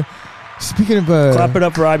go. Speaking of clap it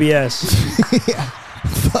up for IBS. Yeah,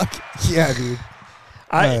 fuck yeah, dude.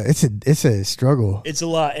 It's a struggle. It's a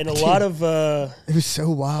lot, and a lot of it was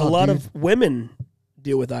so wild. A lot of women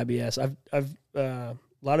deal with IBS. I've a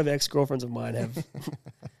lot of ex-girlfriends of mine have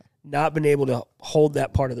not been able to hold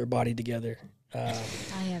that part of their body together. I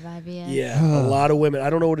have IBS. Yeah, a lot of women.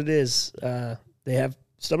 I don't know what it is. They have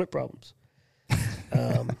stomach problems.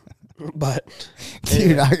 But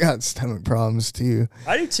dude, I got stomach problems too.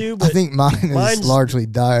 I do too, but I think mine's largely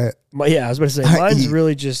diet. I was about to say mine's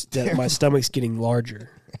really just that my stomach's getting larger.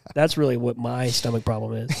 That's really what my stomach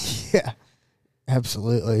problem is. Yeah,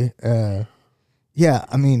 absolutely. Yeah,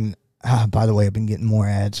 I mean, by the way, I've been getting more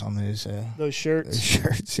ads on those shirts. Those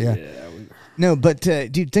shirts, yeah. No, but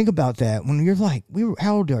dude, think about that. When you're like,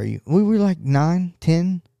 how old are you? We were like 9,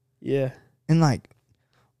 10. Yeah, and like.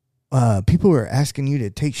 People were asking you to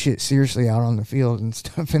take shit seriously out on the field and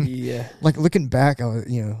stuff, and like looking back,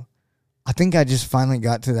 I think I just finally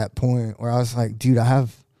got to that point where I was like, dude, I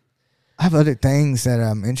have other things that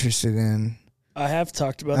I'm interested in. I have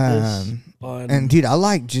talked about this, and dude, I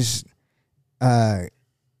like just about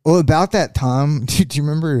that time. Do you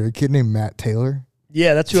remember a kid named Matt Taylor?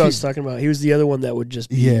 Yeah, that's who I was talking about. He was the other one that would just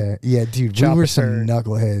be dude. We were some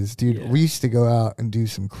knuckleheads, dude. Yeah. We used to go out and do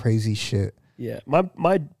some crazy shit. Yeah,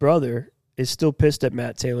 my brother is still pissed at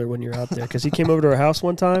Matt Taylor when you're out there because he came over to our house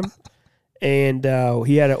one time and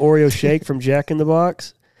he had an Oreo shake from Jack in the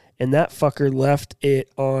Box, and that fucker left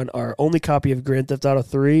it on our only copy of Grand Theft Auto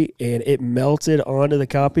 3, and it melted onto the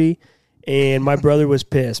copy, and my brother was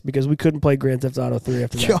pissed because we couldn't play Grand Theft Auto 3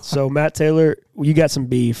 after that. God. So Matt Taylor, you got some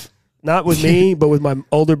beef. Not with me, but with my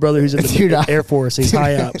older brother who's in the Air Force. He's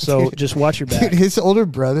high up, so just watch your back. Dude, his older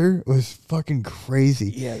brother was fucking crazy.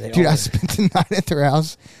 Yeah, dude, I spent the night at their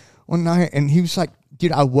house one night, and he was like,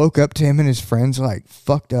 dude, I woke up to him and his friends like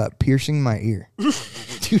fucked up, piercing my ear.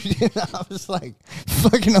 Dude, I was like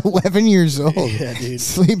fucking 11 years old. Yeah, dude.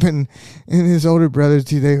 Sleeping in his older brothers,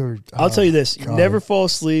 dude, they were... I'll tell you this, you never fall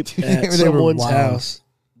asleep at someone's house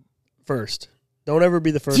first. Don't ever be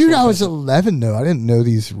the first. Dude, I was 11 though. I didn't know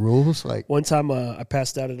these rules. Like one time, I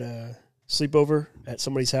passed out at a sleepover at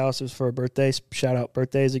somebody's house. It was for a birthday. Shout out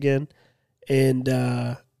birthdays again, and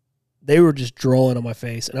they were just drooling on my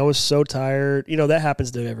face, and I was so tired. That happens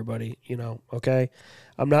to everybody. Okay,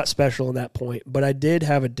 I'm not special in that point, but I did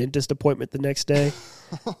have a dentist appointment the next day,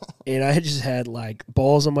 and I just had like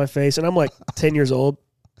balls on my face, and I'm like 10 years old,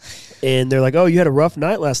 and they're like, "Oh, you had a rough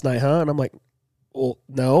night last night, huh?" And I'm like, Well,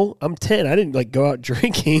 no, I'm 10. I didn't go out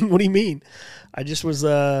drinking. What do you mean? I just was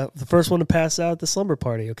the first one to pass out at the slumber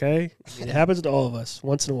party, okay? It happens to all of us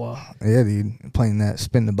once in a while. Yeah, dude. Playing that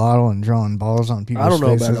spin the bottle and drawing balls on people's faces. I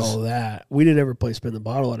don't know about all of that. We didn't ever play spin the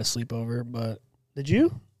bottle at a sleepover, but did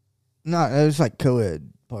you? No, it was like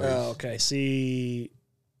co-ed parties. Oh, okay. See,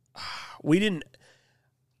 we didn't.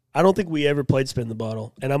 I don't think we ever played spin the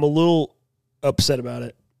bottle, and I'm a little upset about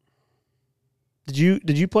it. Did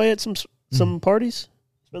you play at some parties?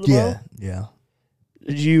 Spin the bottle? Yeah.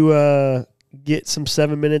 Did you get some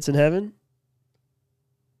 7 minutes in heaven?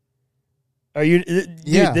 Are you?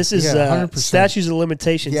 Dude, this is statutes of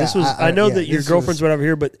limitations. Yeah, this was. I know that your girlfriend's went over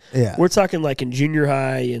here, but yeah, we're talking in junior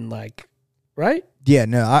high and right? Yeah,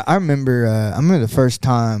 no, I remember. I remember the first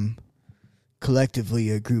time collectively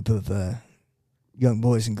a group of young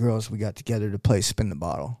boys and girls we got together to play spin the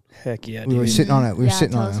bottle. Heck yeah, we dude. were sitting on it. We were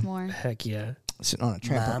sitting tell on us it. more. Heck yeah. Sitting on a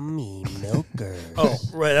trampoline. Mommy milker. Oh,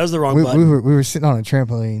 right. That was the wrong button. We were sitting on a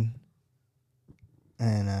trampoline,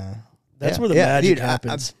 and that's where the magic dude,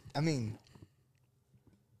 happens. I mean,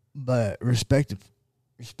 but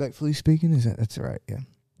respectfully speaking, that's all right. Yeah.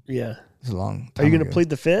 Yeah. It's a long Are time you going to ago. plead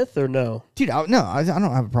the fifth or no? Dude, I don't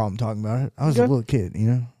have a problem talking about it. I was a little kid, you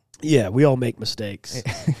know. Yeah, we all make mistakes.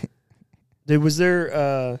 Dude, was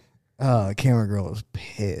there? The camera girl was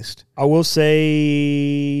pissed. I will say.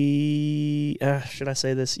 Should I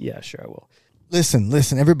say this? Yeah, sure, I will.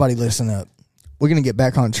 Listen, everybody, listen up. We're gonna get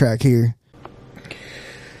back on track here.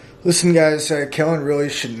 Listen, guys, Kellen really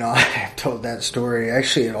should not have told that story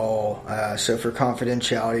actually at all. So for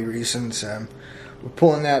confidentiality reasons, we're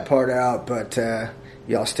pulling that part out. But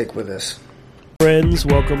y'all stick with us. Friends,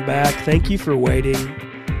 welcome back. Thank you for waiting.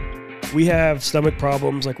 We have stomach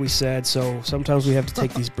problems, like we said, so sometimes we have to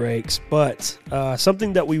take these breaks. But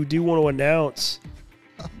something that we do want to announce,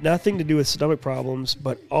 nothing to do with stomach problems,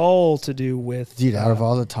 but all to do with... Dude, out of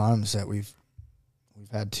all the times that we've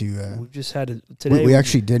had to... we've just had to... Today we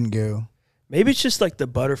actually didn't go. Maybe it's just the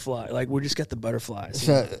butterfly. We just got the butterflies.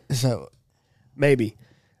 So maybe.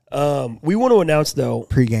 We want to announce, though...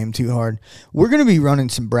 Pre-game too hard. We're going to be running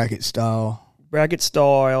some bracket style.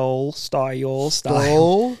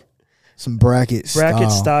 Some bracket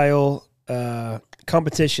style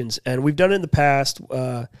competitions, and we've done it in the past.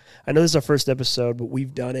 I know this is our first episode, but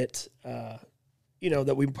we've done it.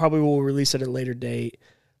 That we probably will release at a later date.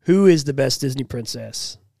 Who is the best Disney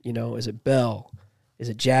princess? Is it Belle? Is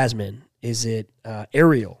it Jasmine? Is it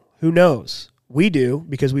Ariel? Who knows? We do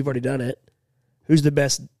because we've already done it. Who's the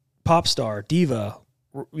best pop star diva?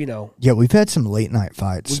 Yeah, we've had some late night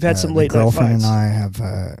fights. We've had some late night fights. Girlfriend and I have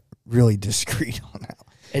really disagreed on that.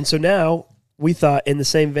 And so now we thought, in the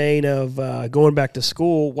same vein of going back to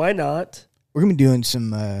school, why not? We're gonna be doing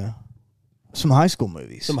some high school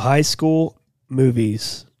movies. Some high school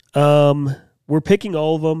movies. We're picking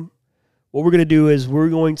all of them. What we're gonna do is we're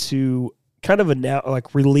going to kind of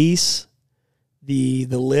release the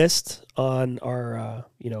list on our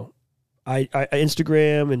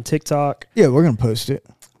Instagram and TikTok. Yeah, we're gonna post it.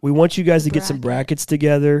 We want you guys to get some brackets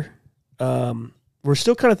together. We're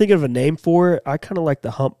still kind of thinking of a name for it. I kind of like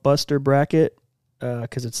the Hump Buster bracket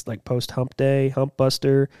because it's like Post Hump Day, Hump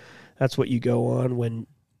Buster. That's what you go on when,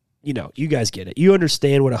 you guys get it. You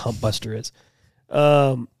understand what a Hump Buster is.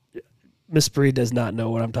 Miss Bree does not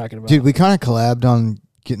know what I'm talking about. Dude, we kind of collabed on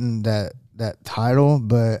getting that title,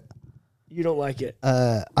 but... You don't like it.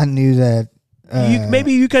 I knew that...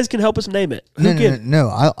 maybe you guys can help us name it. No,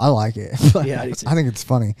 I like it. Yeah, I think it's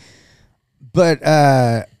funny.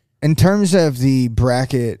 But... in terms of the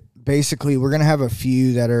bracket, basically, we're gonna have a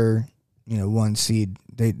few that are, one seed.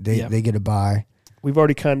 They get a bye. We've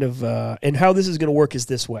already kind of, and how this is gonna work is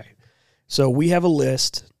this way. So we have a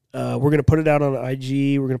list. We're gonna put it out on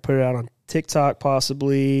IG. We're gonna put it out on TikTok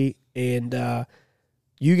possibly, and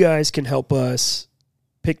you guys can help us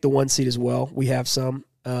pick the one seed as well. We have some.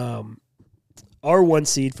 Our one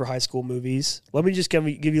seed for high school movies. Let me just give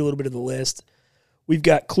you a little bit of the list. We've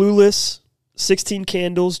got Clueless, 16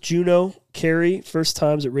 Candles, Juno, Carrie, Fast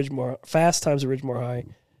Times at Ridgemore High,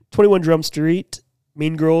 21 Drum Street,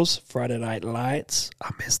 Mean Girls, Friday Night Lights,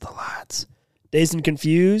 I Miss the Lights, Dazed and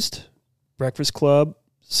Confused, Breakfast Club,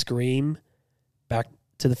 Scream, Back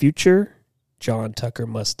to the Future, John Tucker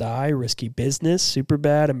Must Die, Risky Business,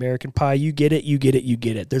 Superbad, American Pie. You get it, you get it, you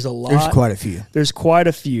get it. There's a lot. There's quite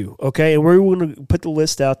a few, okay? And we're going to put the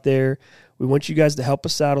list out there. We want you guys to help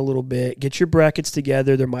us out a little bit. Get your brackets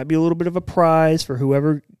together. There might be a little bit of a prize for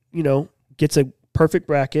whoever, gets a perfect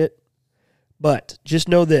bracket. But just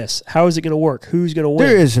know this. How is it going to work? Who's going to win?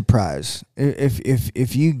 There is a prize.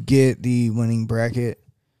 If you get the winning bracket,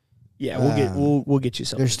 yeah, we'll get you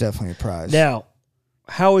something. There's definitely a prize. Now,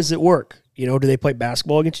 how does it work? Do they play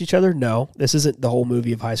basketball against each other? No. This isn't the whole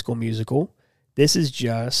movie of High School Musical. This is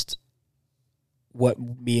just what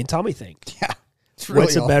me and Tommy think. Yeah. It's really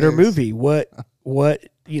what's a better movie? What We're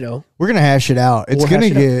gonna hash it out. It's gonna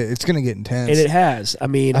get intense. And it has. I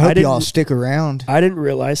mean, I hope y'all stick around. I didn't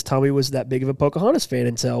realize Tommy was that big of a Pocahontas fan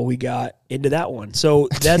until we got into that one. So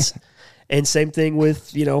that's and same thing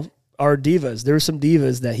with, our divas. There were some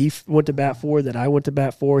divas that he went to bat for that I went to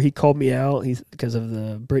bat for. He called me out because of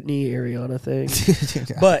the Britney Ariana thing.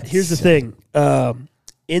 But here's the thing.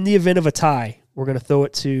 In the event of a tie, we're going to throw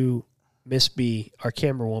it to Miss B, our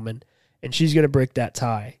camera woman, and she's going to break that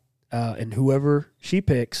tie. And whoever she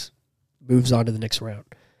picks moves on to the next round.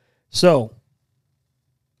 So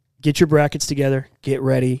get your brackets together. Get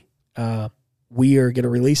ready. We are going to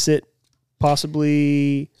release it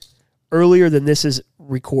possibly earlier than this is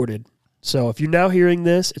recorded. So if you're now hearing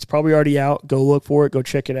this, it's probably already out. Go look for it. Go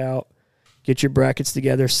check it out. Get your brackets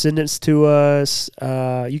together. Send it to us.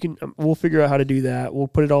 We'll figure out how to do that. We'll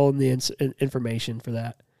put it all in the information for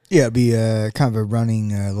that. Yeah, it'd be kind of a running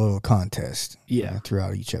little contest. Yeah,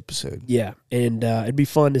 throughout each episode. Yeah, and it'd be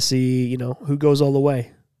fun to see who goes all the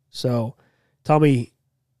way. So, Tommy,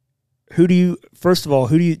 who do you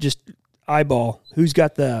just eyeball? Who's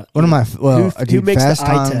got the who makes Fast the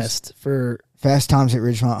Times, eye test for Fast Times at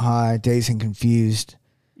Ridgemont High, Dazed and Confused?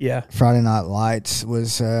 Yeah, Friday Night Lights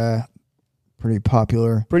was pretty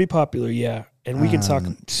popular. Pretty popular, yeah. And we can talk.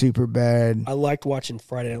 Super Bad. I liked watching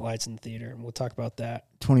Friday Night Lights in the theater, and we'll talk about that.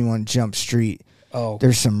 21 Jump Street. Oh,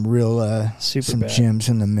 there's some real Super bad gems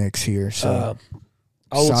in the mix here. So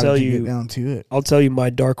I'll tell you. Get down to it. I'll tell you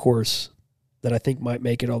my dark horse that I think might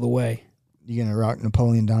make it all the way. You gonna rock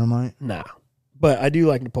Napoleon Dynamite? Nah, but I do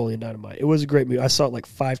like Napoleon Dynamite. It was a great movie. I saw it like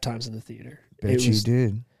 5 times in the theater. Bet you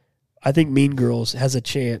did. I think Mean Girls has a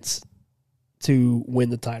chance to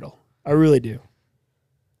win the title. I really do.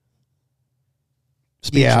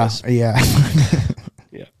 Speechless. Yeah.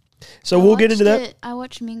 Yeah. So we'll get into that. I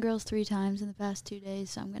watched Mean Girls 3 times in the past 2 days,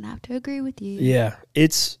 so I'm gonna have to agree with you. Yeah,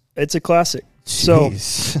 it's a classic. Jeez.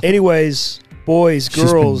 So, anyways, boys,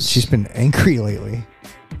 girls, she's been angry lately.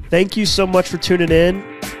 Thank you so much for tuning in.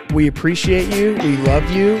 We appreciate you. We love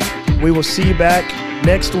you. We will see you back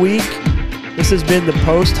next week. This has been the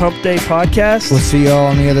Post Hump Day Podcast. We'll see y'all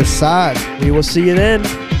on the other side. We will see you then.